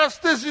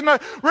injustice.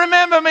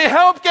 Remember me.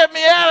 Help get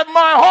me out of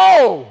my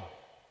hole.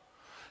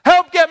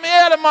 Help get me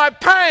out of my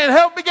pain.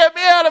 Help me get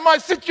me out of my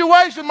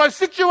situation. My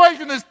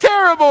situation is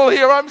terrible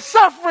here. I'm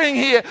suffering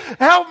here.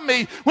 Help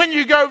me. When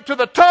you go to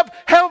the top,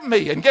 help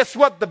me." And guess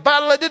what the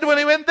butler did when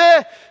he went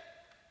there?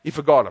 He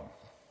forgot him.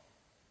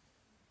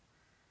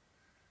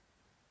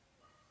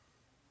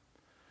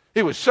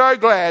 He was so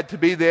glad to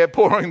be there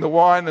pouring the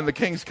wine in the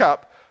king's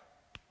cup.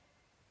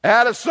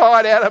 Out of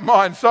sight, out of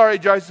mind. Sorry,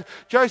 Joseph.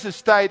 Joseph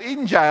stayed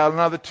in jail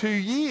another 2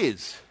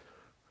 years.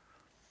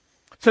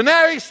 So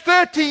now he's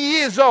 30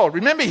 years old.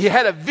 Remember, he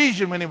had a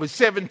vision when he was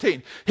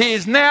 17. He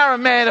is now a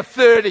man of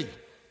 30.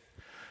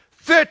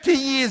 30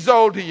 years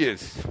old he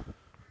is.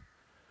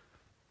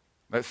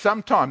 That's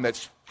sometime.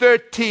 That's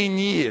 13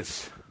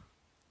 years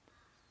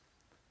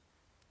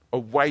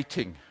of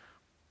waiting.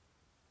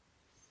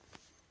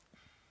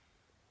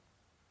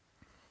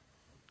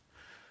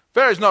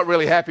 Pharaoh's not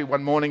really happy.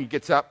 One morning he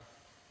gets up.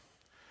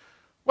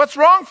 "What's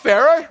wrong,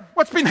 Pharaoh?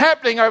 What's been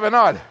happening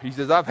overnight?" He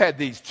says, "I've had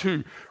these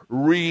 2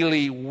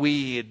 really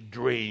weird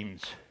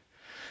dreams."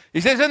 He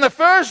says, in the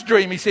first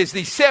dream, he says,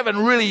 these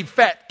 7 really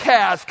fat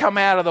cows come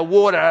out of the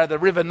water, out of the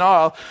River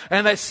Nile,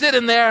 and they're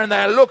sitting there and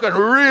they're looking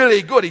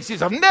really good. He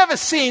says, "I've never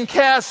seen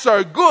cows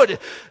so good.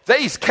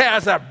 These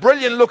cows are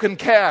brilliant looking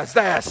cows.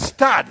 They are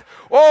stud.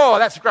 Oh,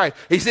 that's great."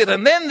 He said,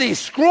 and then these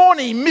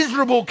scrawny,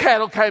 miserable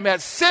cattle came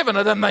out, 7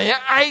 of them. They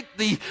ate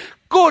the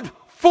good,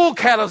 full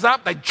cattle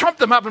up. They chomped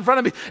them up in front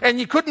of me, and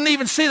you couldn't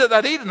even see that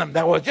they'd eaten them.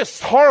 They were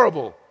just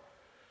horrible.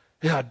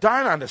 Yeah, I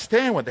don't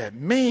understand what that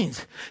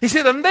means. He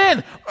said, and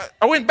then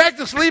I went back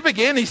to sleep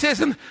again. He says,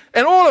 and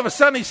all of a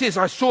sudden, he says,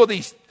 I saw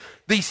these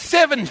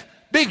 7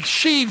 big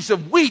sheaves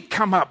of wheat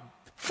come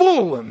up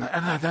full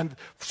and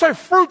so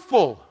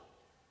fruitful.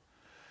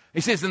 He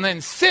says, and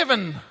then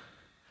 7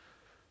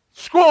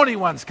 scrawny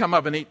ones come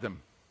up and eat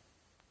them.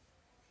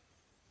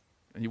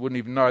 And you wouldn't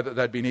even know that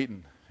they'd been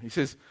eaten. He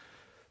says,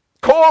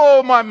 "Call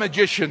all my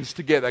magicians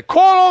together.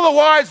 Call all the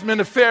wise men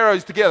of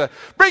Pharaoh's together.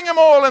 Bring them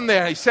all in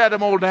there." He sat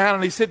them all down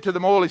and he said to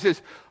them all, he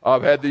says,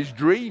 "I've had these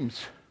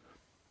dreams.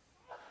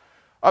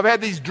 I've had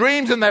these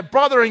dreams and they're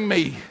bothering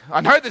me. I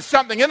know there's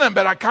something in them,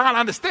 but I can't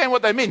understand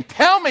what they mean.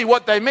 Tell me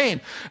what they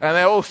mean." And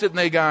they're all sitting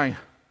there going,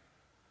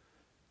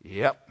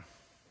 "Yep.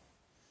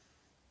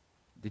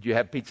 Did you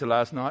have pizza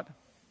last night?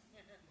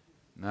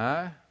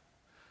 No.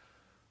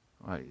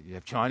 Did you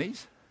have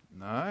Chinese?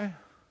 No.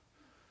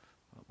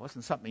 It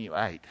wasn't something you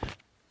ate.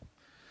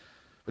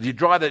 Did you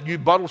drive that new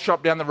bottle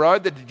shop down the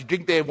road? Did you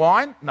drink their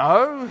wine?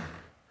 No.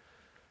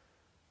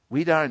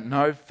 We don't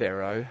know,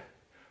 Pharaoh,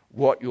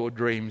 what your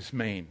dreams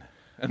mean."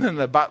 And then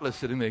the butler's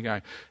sitting there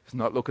going, it's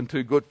not looking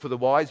too good for the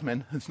wise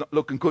men. It's not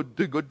looking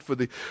too good for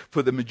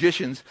the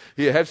magicians.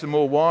 Here, have some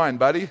more wine,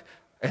 buddy.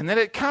 And then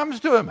it comes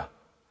to him.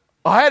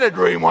 I had a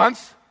dream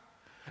once.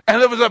 And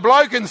there was a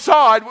bloke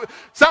inside,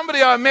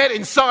 somebody I met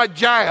inside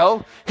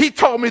jail. He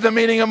told me the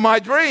meaning of my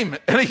dream.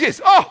 And he says,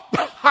 oh,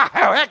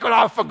 how could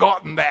I have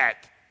forgotten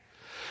that?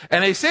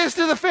 And he says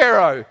to the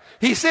Pharaoh,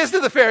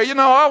 you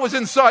know, I was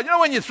inside. You know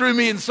when you threw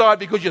me inside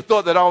because you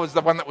thought that I was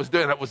the one that was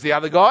doing it, was the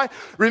other guy?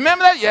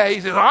 Remember that? Yeah, he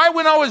says,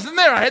 when I was in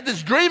there, I had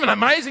this dream, an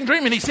amazing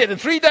dream. And he said, in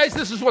 3 days,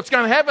 this is what's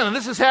going to happen, and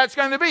this is how it's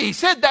going to be. He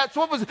said,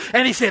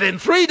 and he said, in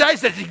 3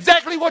 days, that's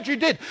exactly what you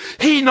did.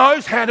 He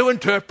knows how to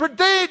interpret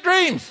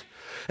dreams.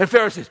 And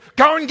Pharaoh says,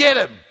 go and get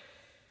him.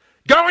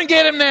 Go and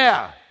get him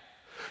now.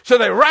 So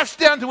they rushed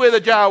down to where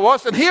the jar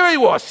was, and here he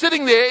was,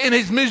 sitting there in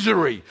his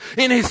misery,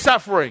 in his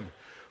suffering.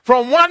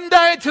 From one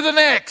day to the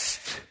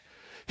next,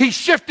 he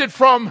shifted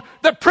from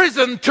the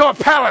prison to a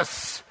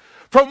palace.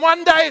 From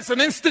one day, it's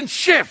an instant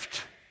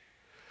shift.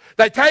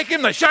 They take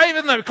him, they shave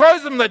him, they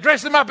clothe him, they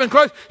dress him up in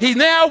clothes. He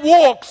now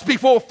walks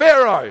before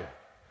Pharaoh.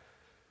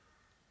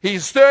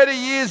 He's 30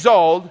 years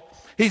old.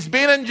 He's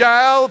been in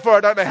jail for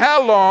I don't know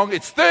how long.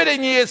 It's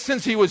 13 years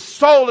since he was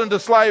sold into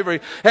slavery.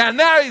 And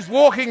now he's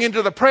walking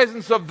into the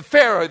presence of the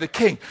Pharaoh, the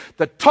king,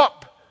 the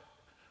top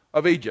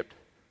of Egypt.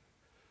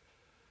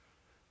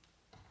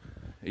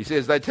 He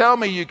says, they tell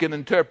me you can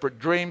interpret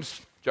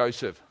dreams,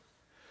 Joseph.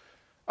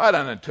 I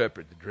don't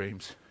interpret the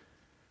dreams.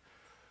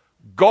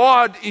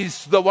 God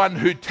is the one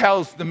who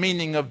tells the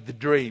meaning of the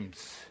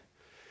dreams.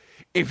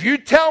 If you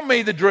tell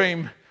me the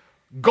dream,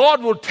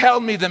 God will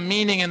tell me the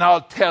meaning and I'll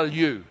tell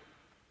you.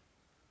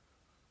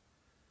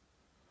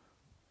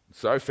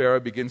 So Pharaoh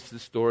begins the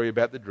story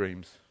about the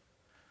dreams.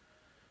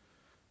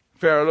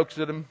 Pharaoh looks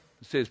at him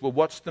and says, well,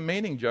 what's the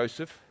meaning,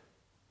 Joseph?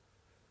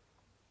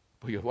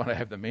 Well, you'd want to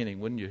have the meaning,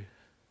 wouldn't you?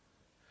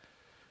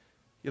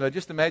 You know,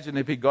 just imagine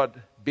if he got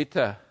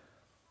bitter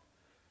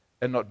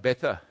and not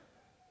better.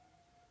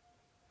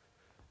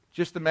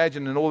 Just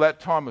imagine in all that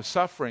time of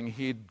suffering,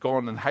 he'd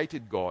gone and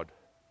hated God.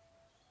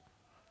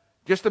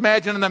 Just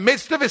imagine in the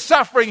midst of his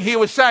suffering, he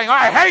was saying,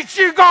 I hate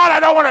you, God. I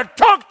don't want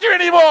to talk to you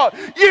anymore.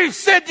 You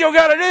said you were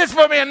going to do this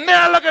for me, and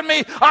now look at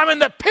me. I'm in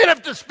the pit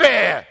of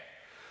despair.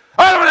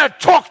 I don't want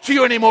to talk to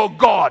you anymore,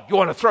 God. You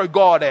want to throw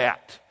God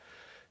out.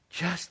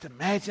 Just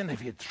imagine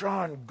if you'd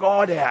thrown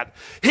God out.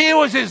 Here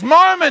was his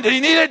moment. He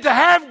needed to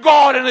have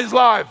God in his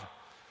life.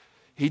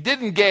 He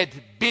didn't get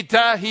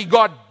bitter. He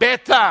got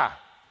better.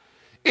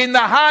 In the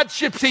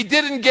hardships, he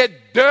didn't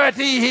get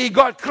dirty. He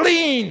got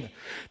clean.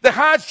 The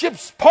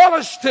hardships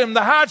polished him.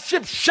 The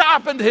hardships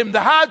sharpened him.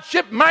 The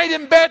hardship made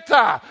him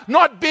better,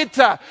 not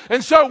bitter.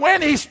 And so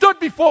when he stood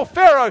before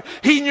Pharaoh,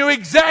 he knew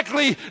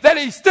exactly that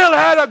he still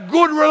had a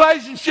good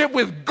relationship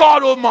with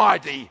God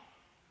Almighty.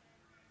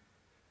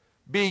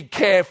 Be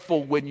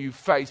careful when you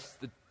face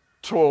the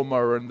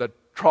trauma and the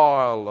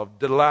trial of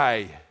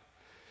delay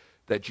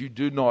that you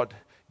do not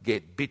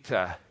get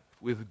bitter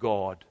with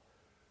God.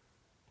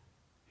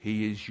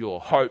 He is your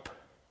hope.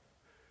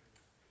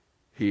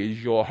 He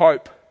is your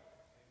hope.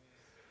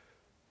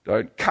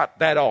 Don't cut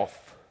that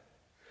off.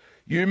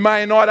 You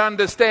may not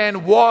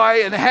understand why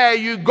and how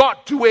you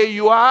got to where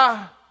you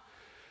are.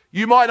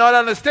 You might not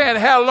understand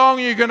how long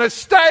you're going to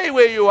stay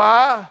where you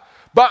are.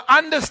 But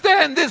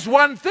understand this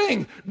one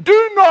thing.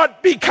 Do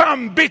not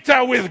become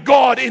bitter with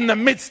God in the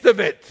midst of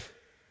it.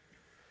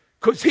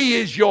 Because He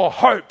is your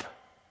hope.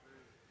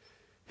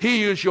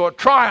 He is your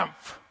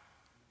triumph.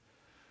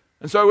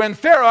 And so when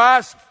Pharaoh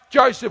asked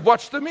Joseph,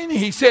 what's the meaning?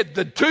 He said,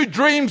 the two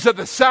dreams are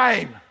the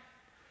same.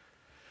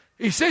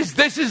 He says,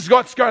 this is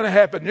what's going to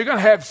happen. You're going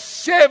to have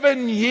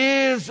 7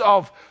 years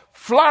of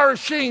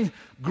flourishing,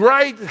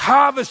 great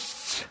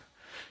harvests.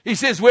 He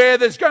says, where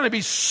there's going to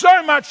be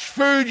so much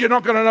food, you're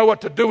not going to know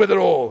what to do with it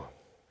all.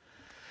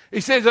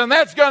 He says, and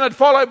that's going to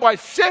follow by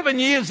 7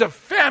 years of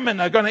famine.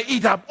 They're going to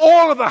eat up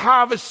all of the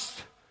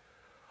harvest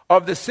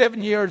of the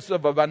 7 years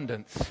of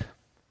abundance.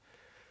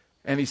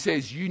 And he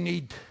says, you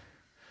need,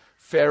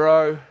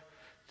 Pharaoh,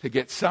 to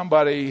get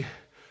somebody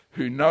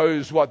who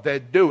knows what they're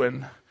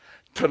doing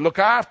to look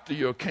after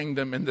your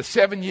kingdom in the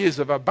 7 years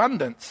of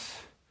abundance.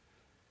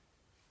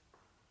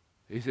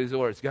 He says,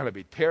 or it's going to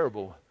be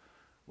terrible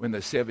when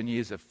the 7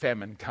 years of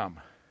famine come.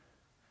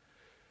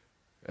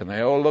 And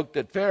they all looked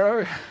at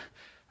Pharaoh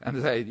and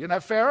they said, you know,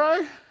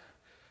 Pharaoh,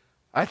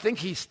 I think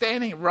he's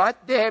standing right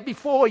there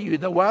before you,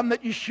 the one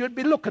that you should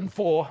be looking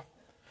for.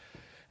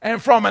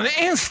 And from an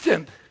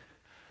instant,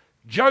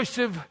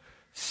 Joseph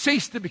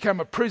ceased to become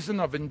a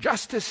prisoner of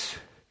injustice.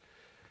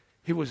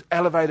 He was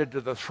elevated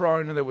to the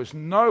throne and there was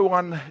no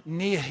one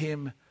near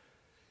him.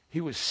 He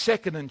was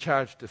second in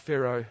charge to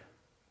Pharaoh.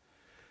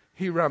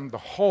 He ran the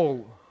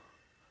whole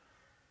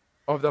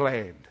of the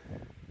land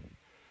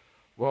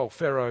while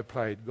Pharaoh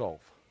played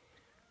golf.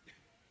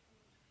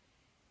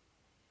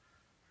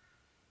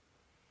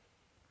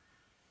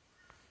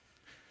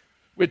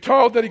 We're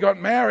told that he got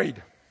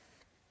married.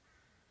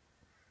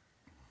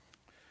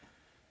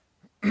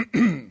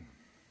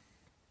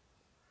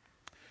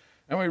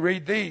 And we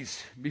read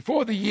these.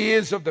 Before the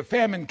years of the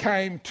famine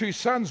came, 2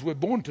 sons were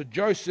born to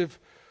Joseph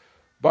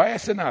by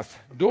Asenath,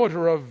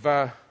 daughter of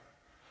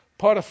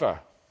Potiphar.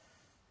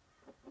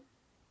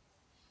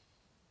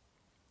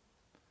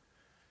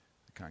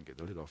 I can't get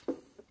the lid off.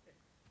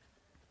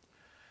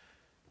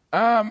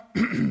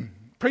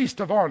 Priest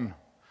of On.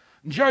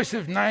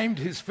 Joseph named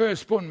his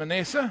firstborn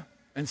Manasseh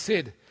and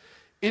said,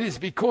 "It is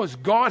because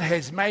God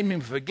has made me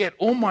forget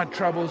all my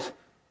troubles."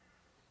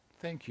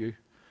 Thank you.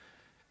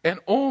 And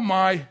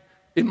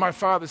in my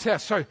father's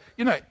house. So,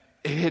 it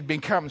had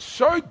become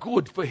so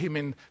good for him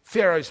in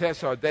Pharaoh's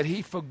household that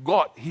he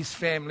forgot his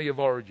family of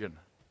origin.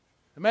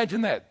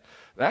 Imagine that.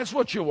 That's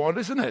what you want,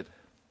 isn't it?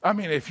 I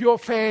mean, if your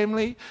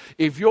family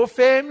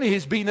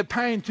has been a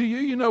pain to you,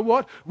 you know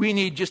what? We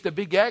need just a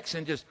big axe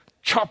and just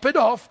chop it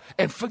off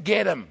and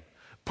forget them.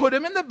 Put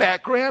them in the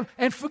background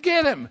and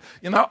forget them.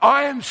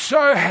 I am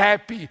so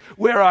happy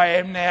where I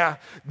am now.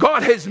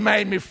 God has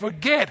made me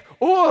forget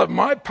all of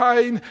my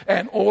pain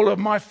and all of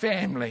my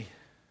family.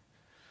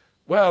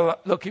 Well,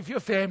 look, if your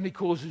family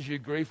causes you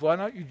grief, why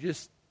don't you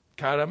just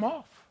cut them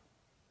off?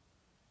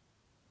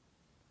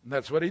 And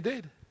that's what he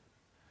did.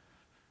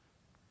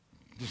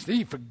 Just,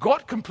 he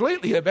forgot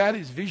completely about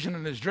his vision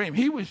and his dream.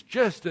 He was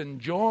just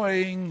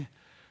enjoying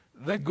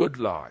the good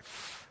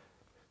life.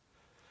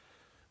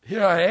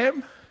 Here I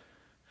am.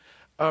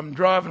 I'm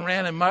driving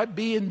around in my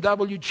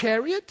BMW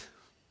chariot.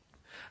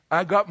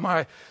 I got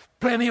my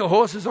plenty of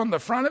horses on the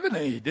front of it,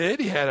 and he did.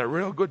 He had a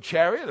real good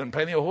chariot and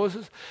plenty of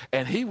horses,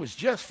 and he was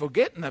just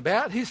forgetting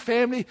about his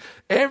family.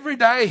 Every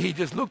day he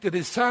just looked at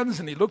his sons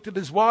and he looked at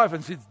his wife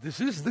and said, "This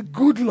is the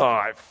good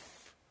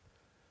life."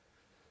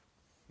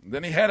 And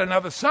then he had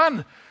another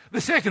son.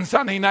 The second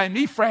son he named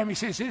Ephraim. He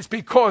says, "It's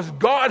because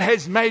God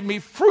has made me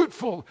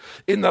fruitful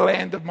in the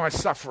land of my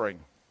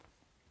suffering."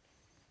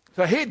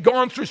 So he'd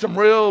gone through some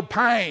real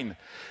pain.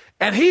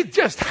 And he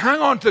just hung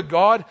on to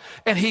God,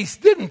 and he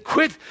didn't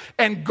quit,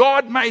 and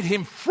God made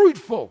him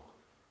fruitful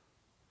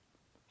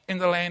in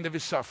the land of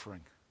his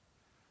suffering.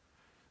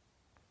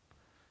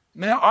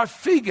 Now, I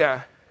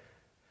figure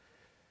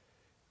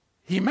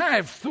he may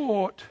have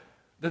thought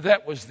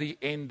that was the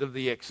end of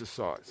the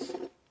exercise.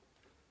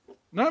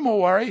 No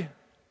more worry.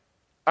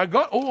 I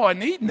got all I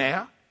need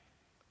now.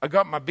 I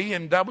got my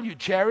BMW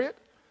chariot.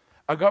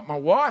 I got my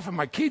wife and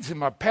my kids in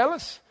my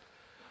palace.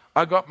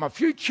 I got my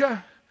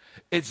future.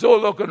 It's all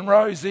looking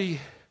rosy,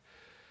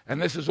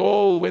 and this is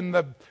all when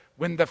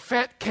the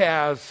fat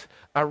cows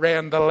are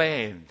around the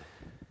land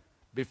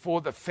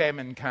before the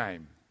famine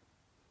came.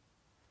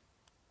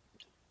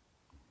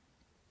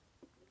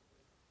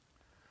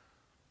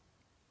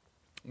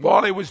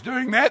 While he was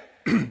doing that,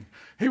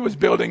 he was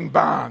building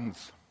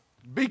barns,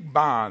 big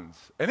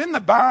barns, and in the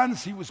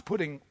barns he was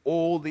putting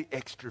all the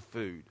extra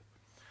food.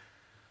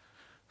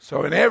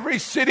 So in every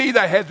city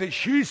they had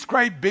this huge,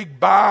 great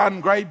big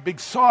barn, great big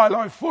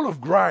silo full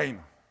of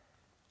grain.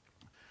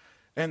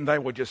 And they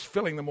were just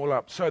filling them all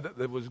up so that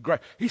there was grain.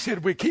 He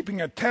said, "We're keeping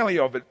a tally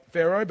of it,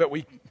 Pharaoh, but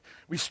we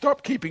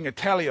stopped keeping a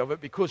tally of it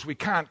because we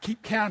can't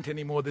keep count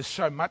anymore. There's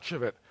so much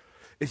of it.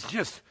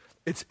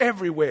 It's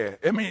everywhere.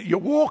 I mean, you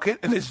walk it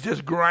and there's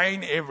just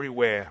grain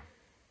everywhere."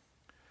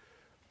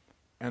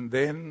 And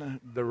then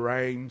the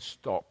rain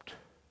stopped.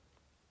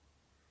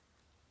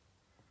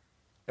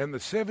 And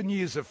the 7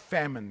 years of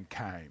famine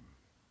came.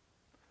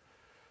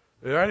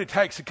 It only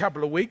takes a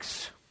couple of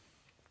weeks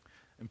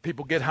and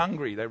people get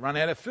hungry. They run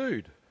out of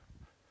food.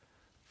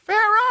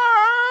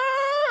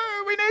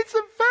 "Pharaoh, we need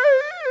some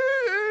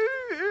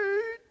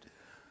food.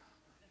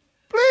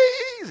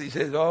 Please." He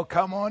says, "Oh,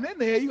 come on in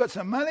there. You got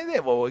some money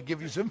there? Well, we'll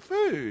give you some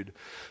food."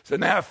 So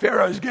now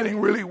Pharaoh's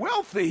getting really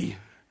wealthy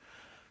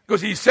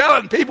because he's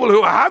selling people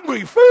who are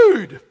hungry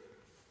food.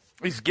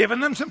 He's given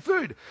them some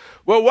food.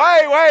 Well,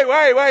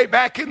 way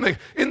back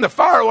in the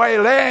faraway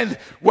land,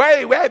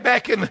 way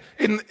back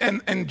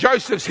in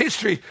Joseph's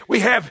history, we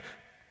have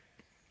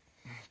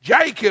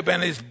Jacob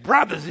and his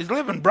brothers, his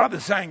 11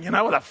 brothers, saying,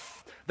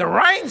 the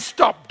rain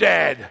stopped,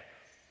 Dad.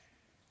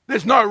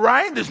 There's no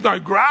rain, there's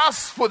no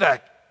grass for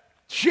the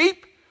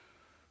sheep.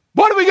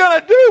 What are we going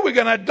to do? We're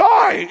going to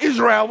die.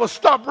 Israel will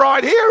stop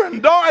right here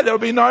and die. There'll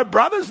be no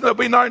brothers. There'll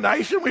be no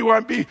nation. We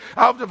won't be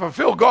able to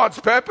fulfill God's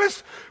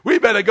purpose. We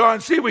better go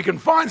and see if we can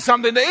find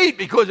something to eat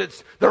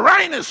because the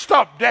rain has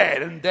stopped,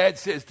 Dad. And Dad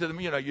says to them,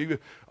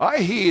 I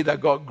hear they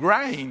got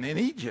grain in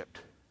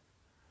Egypt.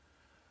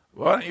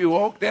 Why don't you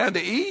walk down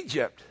to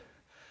Egypt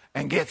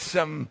and get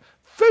some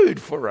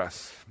food for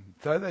us?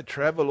 So they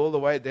travel all the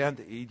way down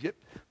to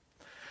Egypt.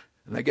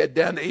 And they get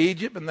down to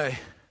Egypt and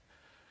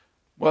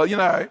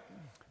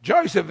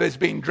Joseph has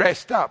been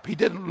dressed up. He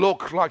didn't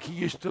look like he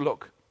used to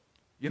look.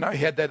 He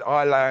had that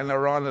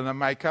eyeliner on and the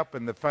makeup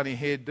and the funny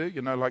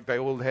hairdo, like they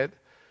all had.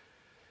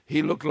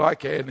 He looked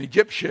like an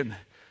Egyptian.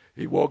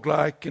 He walked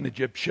like an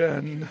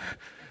Egyptian.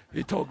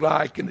 He talked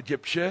like an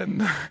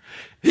Egyptian.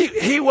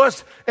 He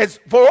was,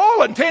 for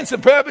all intents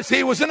and purposes,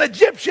 he was an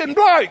Egyptian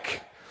bloke.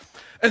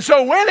 And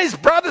so when his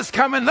brothers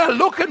come in, they're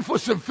looking for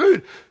some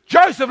food.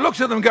 Joseph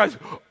looks at them and goes,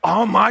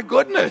 "Oh my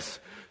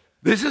goodness.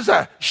 This is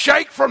a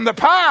shake from the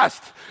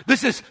past.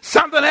 This is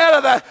something out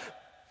of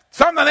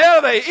something out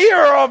of the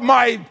era of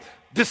my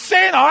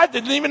descent. I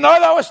didn't even know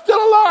they were still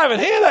alive.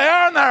 And here they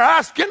are, and they're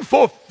asking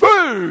for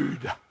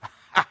food.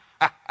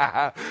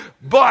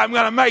 Boy, I'm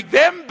going to make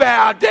them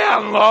bow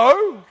down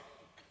low.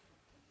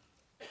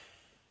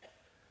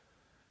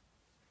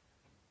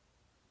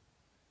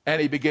 And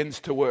he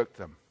begins to work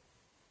them.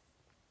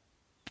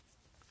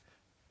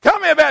 Tell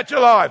me about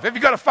your life. Have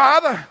you got a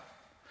father?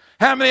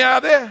 How many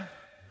are there?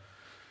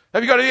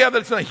 Have you got any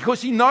others?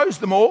 Because he knows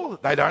them all.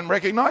 They don't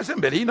recognize him,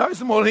 but he knows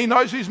them all. And he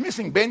knows who's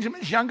missing.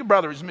 Benjamin's younger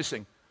brother is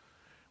missing.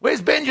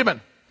 Where's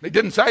Benjamin? He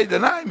didn't say the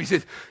name. He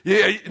said,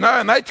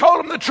 and they told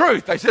him the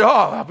truth. They said,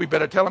 we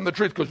better tell him the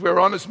truth because we're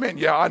honest men.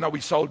 Yeah, I know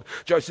we sold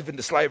Joseph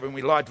into slavery and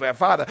we lied to our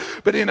father.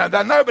 But,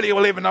 nobody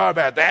will ever know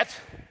about that.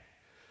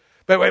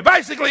 But we're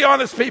basically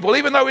honest people,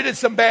 even though we did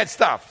some bad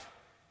stuff.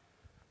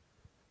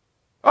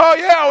 Oh,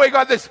 yeah, we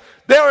got this.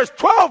 There is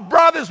 12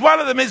 brothers. One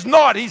of them is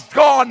not. He's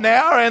gone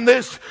now. And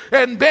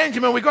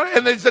Benjamin,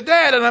 and there's a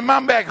dad and a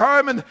mum back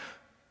home. And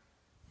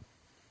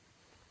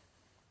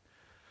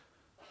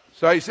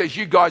so he says,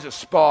 you guys are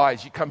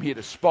spies. You come here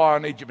to spy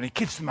on Egypt. And he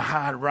gives them a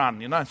hard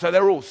run, So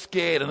they're all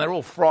scared and they're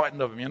all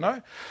frightened of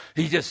him,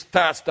 He just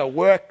starts to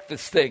work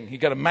this thing. He's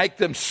got to make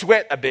them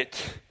sweat a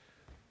bit.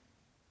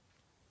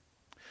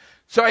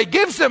 So he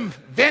gives them,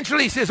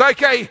 eventually he says,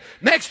 okay,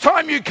 next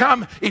time you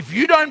come, if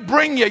you don't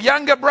bring your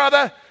younger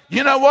brother,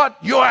 you know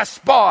what? You are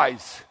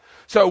spies.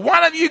 So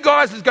one of you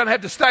guys is going to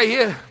have to stay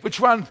here. Which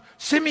one?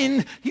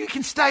 Simeon, you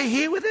can stay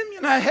here with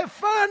him, have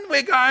fun.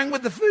 We're going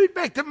with the food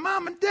back to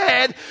mum and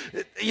dad,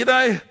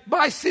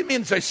 by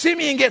Simeon. So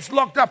Simeon gets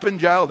locked up in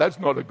jail. That's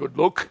not a good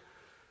look.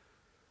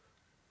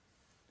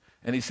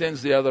 And he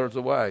sends the others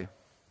away.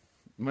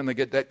 When they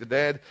get back to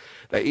dad,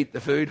 they eat the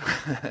food.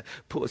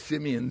 Poor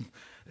Simeon.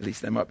 At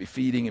least they might be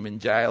feeding him in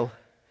jail,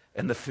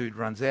 and the food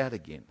runs out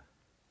again.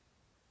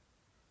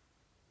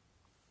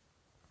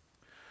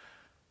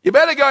 You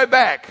better go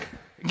back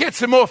and get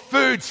some more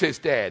food, says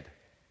Dad.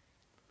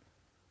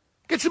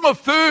 Get some more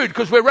food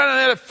because we're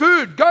running out of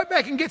food. Go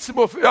back and get some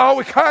more food. Oh,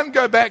 we can't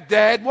go back,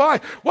 Dad. Why?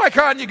 Why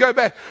can't you go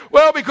back?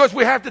 Well, because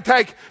we have to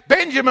take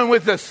Benjamin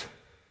with us.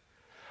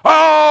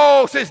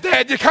 Oh, says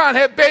Dad, you can't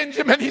have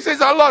Benjamin. He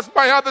says, I lost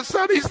my other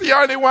son. He's the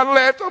only one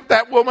left of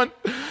that woman.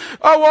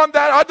 I want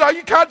that.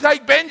 You can't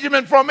take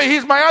Benjamin from me.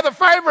 He's my other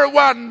favourite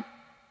one.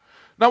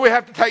 No, we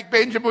have to take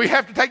Benjamin. We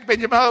have to take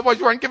Benjamin. Otherwise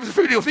he won't give us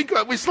food. He'll think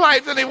that we're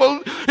slaves and he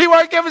won't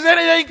give us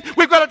anything.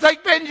 We've got to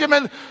take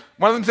Benjamin.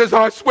 One of them says,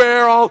 I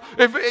swear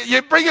if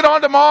you bring it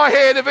onto my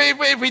head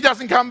if he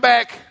doesn't come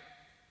back.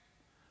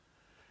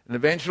 And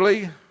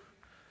eventually,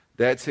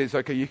 Dad says,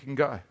 okay, you can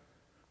go.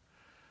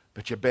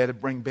 But you better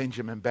bring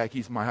Benjamin back.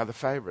 He's my other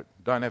favourite.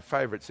 Don't have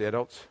favourites,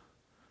 adults.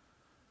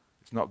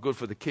 It's not good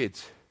for the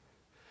kids.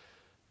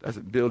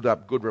 Doesn't build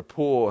up good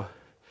rapport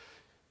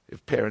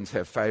if parents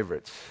have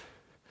favourites,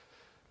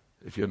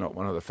 if you're not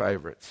one of the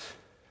favourites.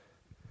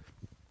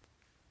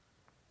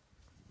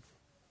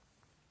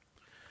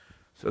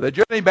 So they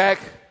journey back,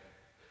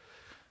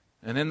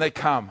 and then they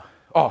come.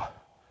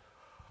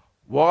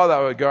 While they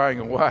were going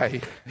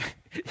away,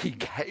 he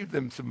gave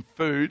them some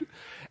food,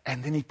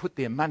 and then he put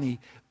their money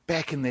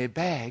back in their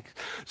bags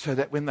so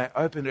that when they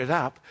opened it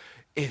up,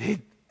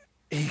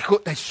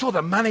 they saw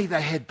the money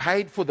they had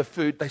paid for the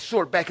food. They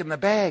saw it back in the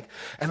bag,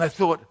 and they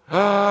thought,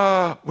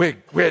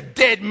 we're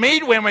dead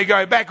meat when we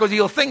go back because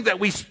he'll think that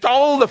we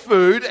stole the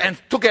food and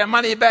took our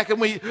money back.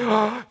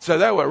 So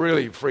they were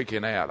really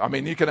freaking out. I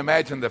mean, you can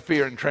imagine the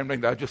fear and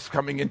trembling. They were just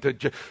coming into,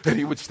 and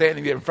he was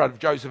standing there in front of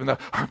Joseph, and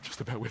I'm just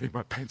about wetting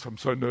my pants. I'm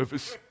so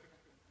nervous.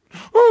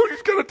 Oh,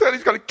 he's going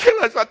to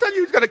kill us. I tell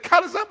you, he's going to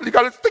cut us up and he's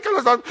going to stick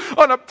us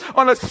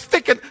on a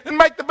stick and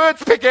make the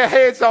birds pick our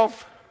heads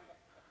off.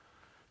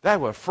 They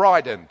were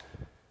frightened.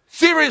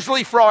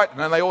 Seriously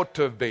frightened, and they ought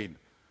to have been.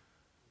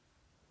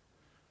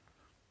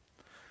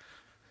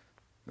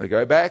 They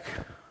go back.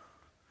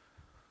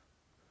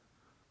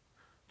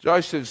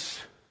 Joseph's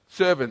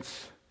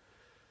servants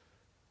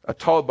are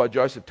told by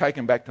Joseph, take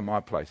him back to my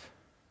place.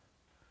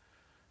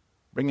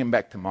 Bring him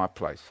back to my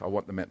place. I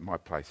want them at my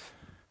place.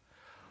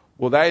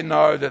 Well, they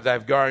know that they're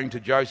going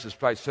to Joseph's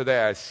place, so they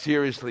are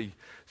seriously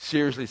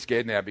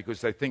scared now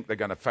because they think they're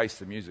going to face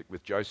the music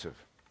with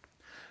Joseph.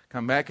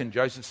 Come back, and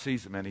Joseph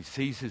sees him, and he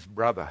sees his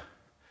brother.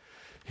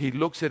 He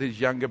looks at his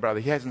younger brother.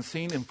 He hasn't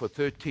seen him for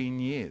 13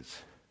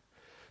 years.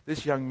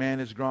 This young man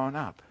has grown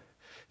up.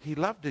 He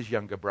loved his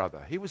younger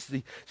brother. He was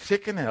the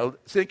second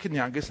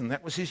youngest, and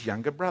that was his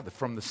younger brother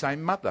from the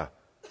same mother.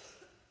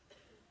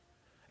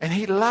 And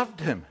he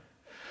loved him.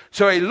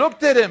 So he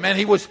looked at him, and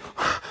he was...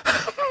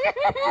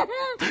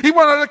 He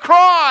wanted to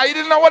cry. He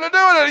didn't know what to do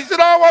with it. He said,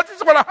 I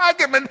just want to hug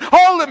him and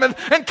hold him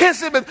and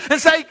kiss him and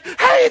say,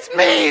 hey, it's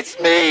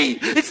me,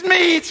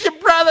 it's your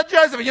brother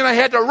Joseph. He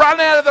had to run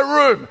out of the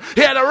room.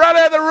 He had to run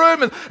out of the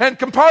room and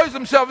compose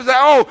himself and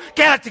say,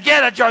 get it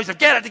together, Joseph,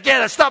 get it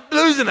together. Stop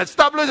losing it.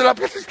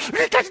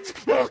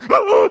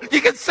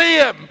 You can see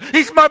him.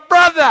 He's my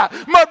brother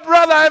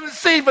I haven't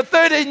seen for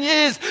 13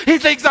 years. He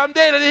thinks I'm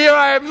dead, and here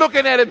I am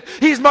looking at him.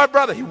 He's my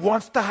brother. He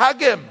wants to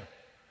hug him.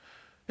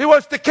 He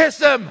wants to kiss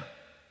him.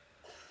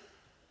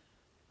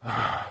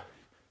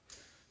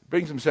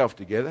 brings himself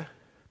together,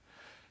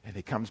 and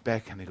he comes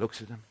back and he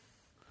looks at them,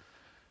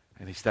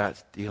 and he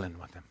starts dealing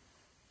with them.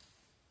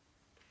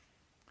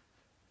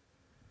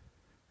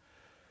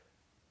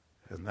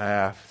 And they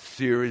are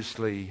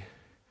seriously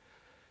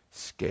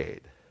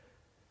scared.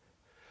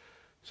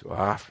 So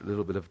after a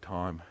little bit of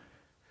time,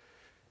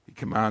 he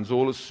commands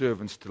all his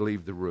servants to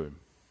leave the room.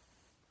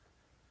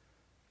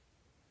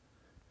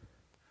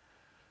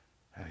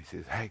 And he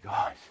says, "Hey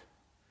guys,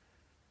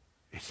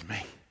 it's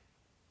me."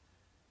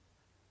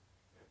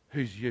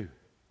 "Who's you?"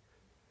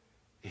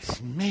 "It's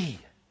me.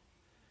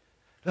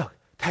 Look,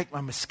 take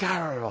my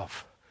mascara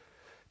off.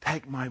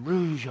 Take my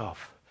rouge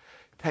off.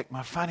 Take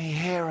my funny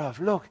hair off.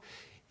 Look,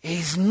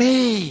 it's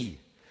me.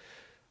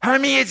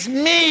 Homie, it's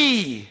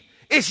me.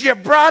 It's your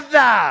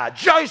brother,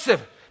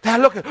 Joseph." They're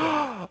looking,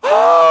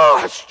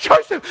 "Oh, it's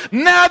Joseph."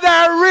 Now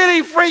they're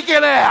really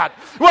freaking out.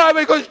 Why?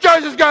 Because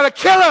Joseph's going to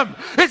kill him.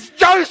 It's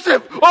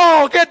Joseph.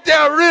 Oh, get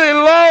down really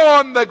low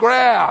on the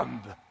ground.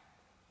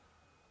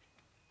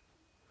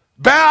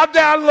 Bow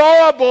down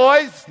lower,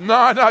 boys.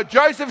 No,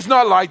 Joseph's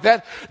not like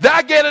that.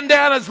 They're getting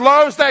down as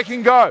low as they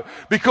can go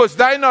because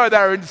they know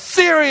they're in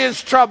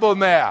serious trouble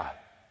now.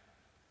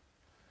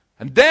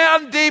 And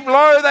down deep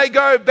low they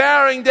go,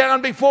 bowing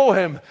down before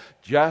him,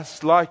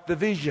 just like the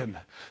vision,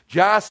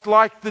 just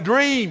like the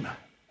dream.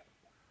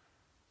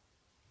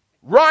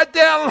 Right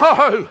down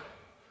low.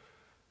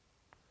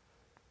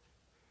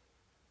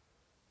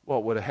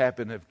 What would have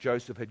happened if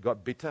Joseph had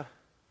got bitter?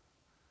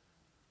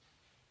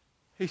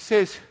 He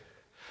says,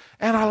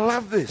 and I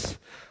love this.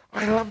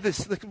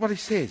 Look at what he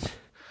says.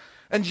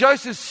 "And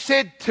Joseph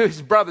said to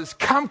his brothers,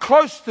 'Come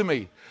close to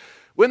me.'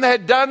 When they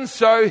had done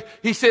so,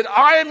 he said,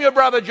 'I am your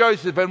brother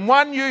Joseph, and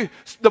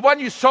the one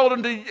you sold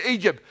into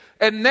Egypt.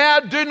 And now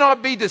do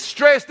not be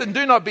distressed and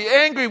do not be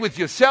angry with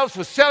yourselves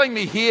for selling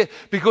me here,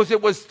 because it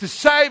was to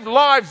save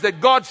lives that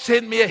God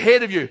sent me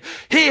ahead of you.'"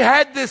 He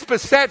had this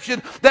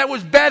perception that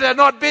was better,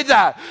 not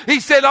bitter. He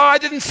said, "I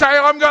didn't say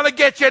I'm going to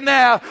get you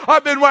now.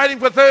 I've been waiting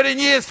for 13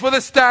 years for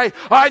this day.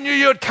 I knew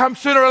you would come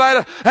sooner or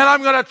later, and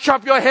I'm going to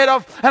chop your head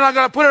off and I'm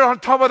going to put it on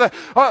top of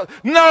the...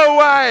 No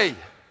way."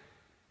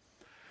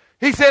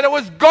 He said, "It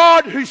was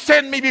God who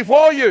sent me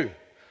before you."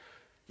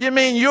 You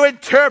mean you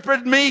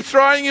interpret me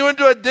throwing you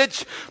into a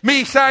ditch,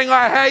 me saying,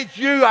 "I hate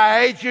you, I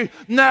hate you"?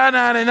 No,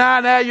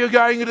 now you're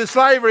going into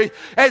slavery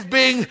as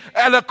being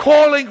a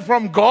calling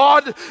from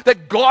God,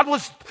 that God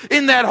was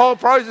in that whole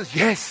process.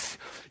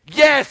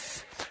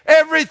 Yes.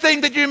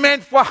 Everything that you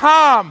meant for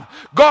harm,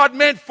 God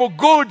meant for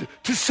good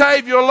to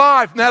save your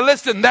life. Now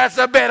listen, that's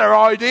a better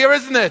idea,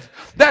 isn't it?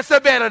 That's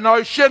a better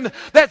notion.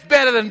 That's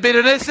better than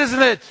bitterness,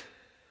 isn't it?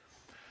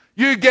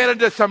 You get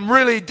into some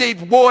really deep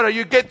water.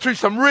 You get through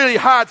some really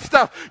hard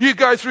stuff. You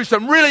go through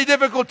some really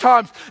difficult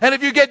times. And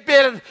if you get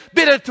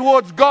bitter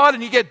towards God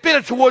and you get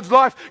bitter towards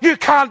life, you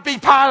can't be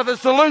part of the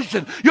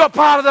solution. You're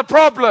part of the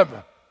problem.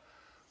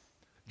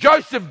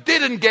 Joseph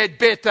didn't get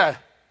bitter.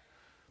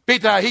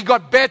 He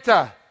got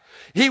better.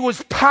 He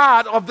was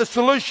part of the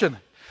solution.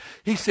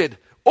 He said,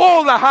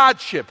 all the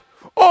hardship,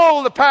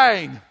 all the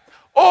pain,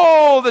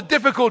 all the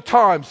difficult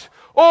times,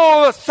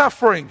 all the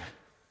suffering,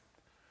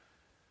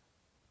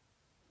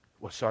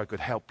 was so I could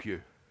help you.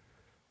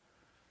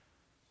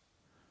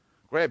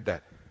 Grab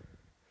that.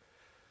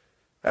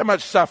 How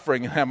much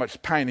suffering and how much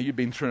pain have you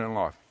been through in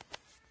life?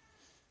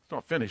 It's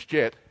not finished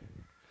yet.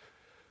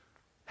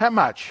 How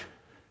much?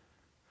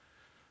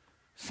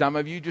 Some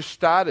of you just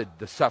started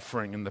the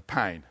suffering and the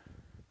pain.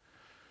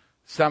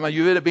 Some of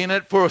you have been in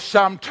it for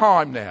some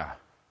time now.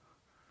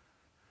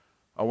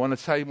 I want to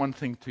say one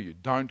thing to you.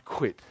 Don't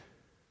quit.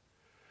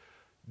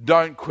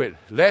 Don't quit.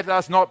 Let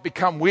us not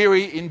become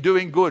weary in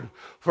doing good,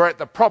 for at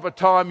the proper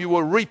time you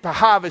will reap a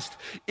harvest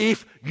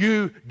if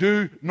you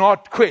do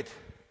not quit.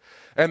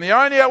 And the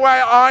only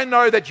way I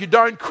know that you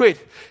don't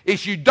quit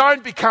is you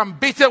don't become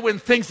bitter when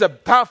things are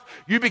tough.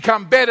 You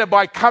become better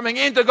by coming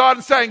into God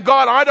and saying,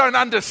 "God, I don't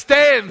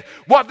understand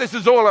what this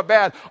is all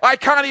about. I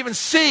can't even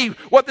see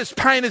what this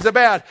pain is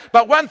about.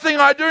 But one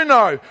thing I do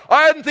know,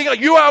 I think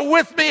you are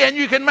with me and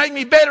you can make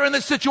me better in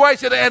this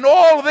situation, and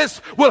all of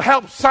this will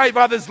help save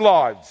others'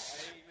 lives.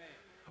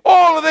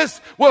 All of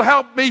this will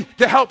help me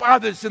to help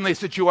others in their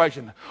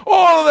situation.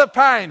 All of the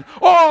pain,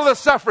 all of the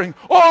suffering,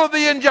 all of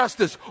the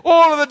injustice,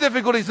 all of the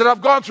difficulties that I've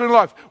gone through in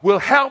life will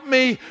help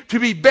me to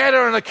be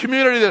better in a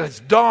community that is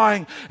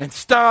dying and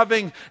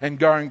starving and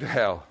going to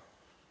hell."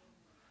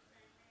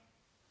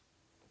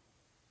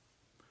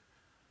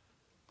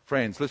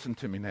 Friends, listen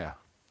to me now.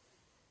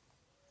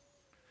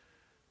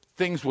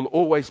 Things will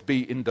always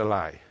be in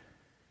delay.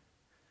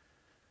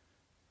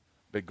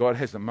 But God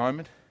has a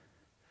moment.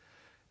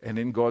 And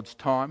in God's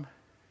time,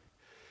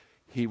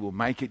 He will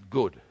make it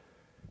good.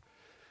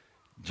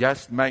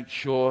 Just make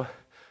sure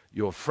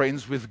you're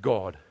friends with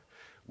God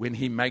when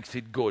He makes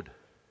it good.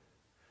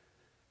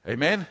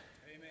 Amen?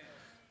 Amen.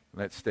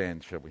 Let's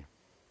stand, shall we?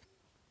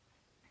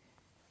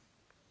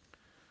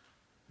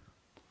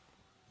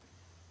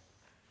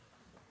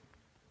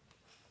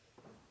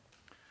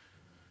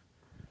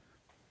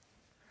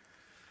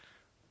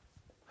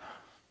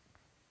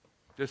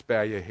 Just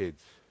bow your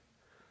heads.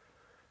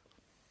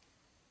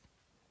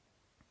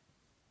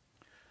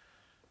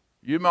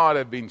 You might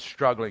have been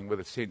struggling with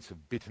a sense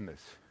of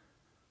bitterness.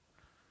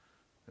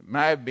 It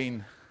may have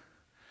been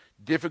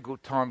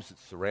difficult times that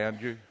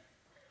surround you.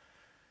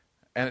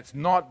 And it's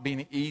not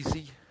been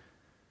easy.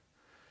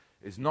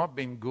 It's not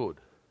been good.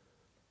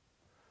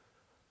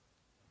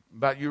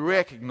 But you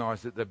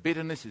recognize that the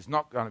bitterness is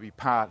not going to be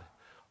part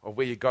of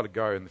where you've got to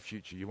go in the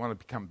future. You want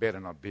to become better,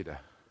 not bitter.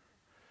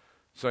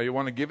 So you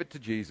want to give it to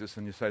Jesus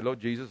and you say, Lord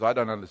Jesus, I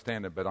don't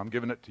understand it, but I'm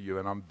giving it to you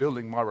and I'm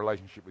building my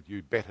relationship with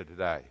you better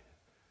today.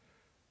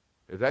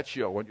 If that's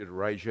you, I want you to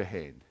raise your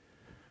hand.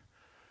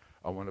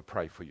 I want to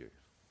pray for you.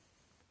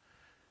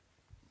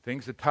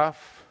 Things are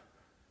tough.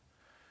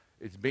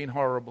 It's been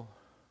horrible.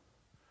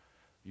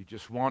 You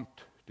just want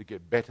to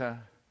get better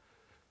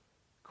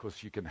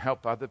because you can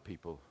help other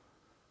people.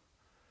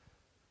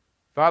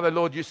 Father,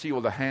 Lord, you see all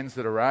the hands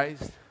that are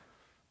raised.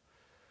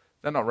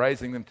 They're not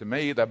raising them to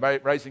me. They're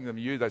raising them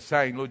to you. They're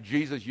saying, Lord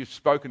Jesus, you've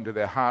spoken to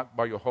their heart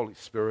by your Holy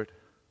Spirit.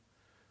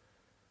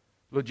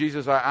 Lord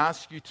Jesus, I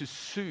ask you to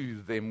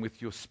soothe them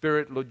with your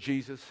Spirit, Lord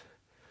Jesus,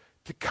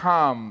 to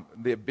calm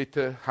their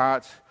bitter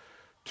hearts,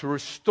 to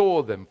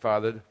restore them,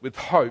 Father, with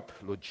hope,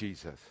 Lord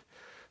Jesus,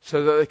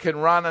 so that they can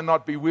run and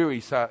not be weary,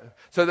 so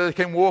that they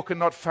can walk and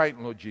not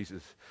faint, Lord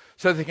Jesus,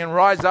 so that they can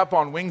rise up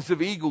on wings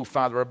of eagle,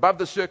 Father, above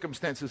the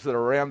circumstances that are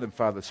around them,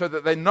 Father, so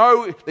that they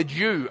know that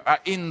you are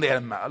in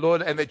them,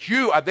 Lord, and that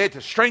you are there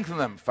to strengthen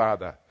them,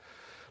 Father.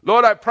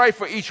 Lord, I pray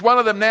for each one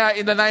of them now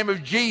in the name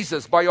of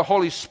Jesus by your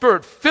Holy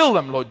Spirit. Fill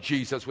them, Lord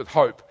Jesus, with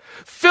hope.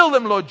 Fill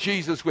them, Lord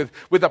Jesus, with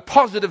a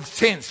positive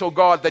sense, oh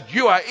God, that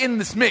you are in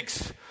this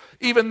mix,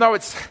 even though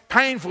it's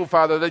painful,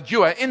 Father, that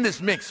you are in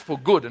this mix for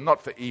good and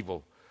not for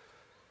evil.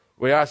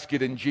 We ask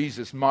it in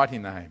Jesus' mighty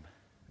name.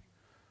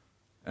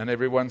 And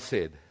everyone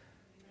said,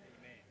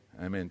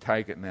 Amen. Amen.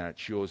 Take it now.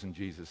 It's yours in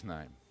Jesus'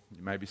 name.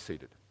 You may be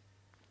seated.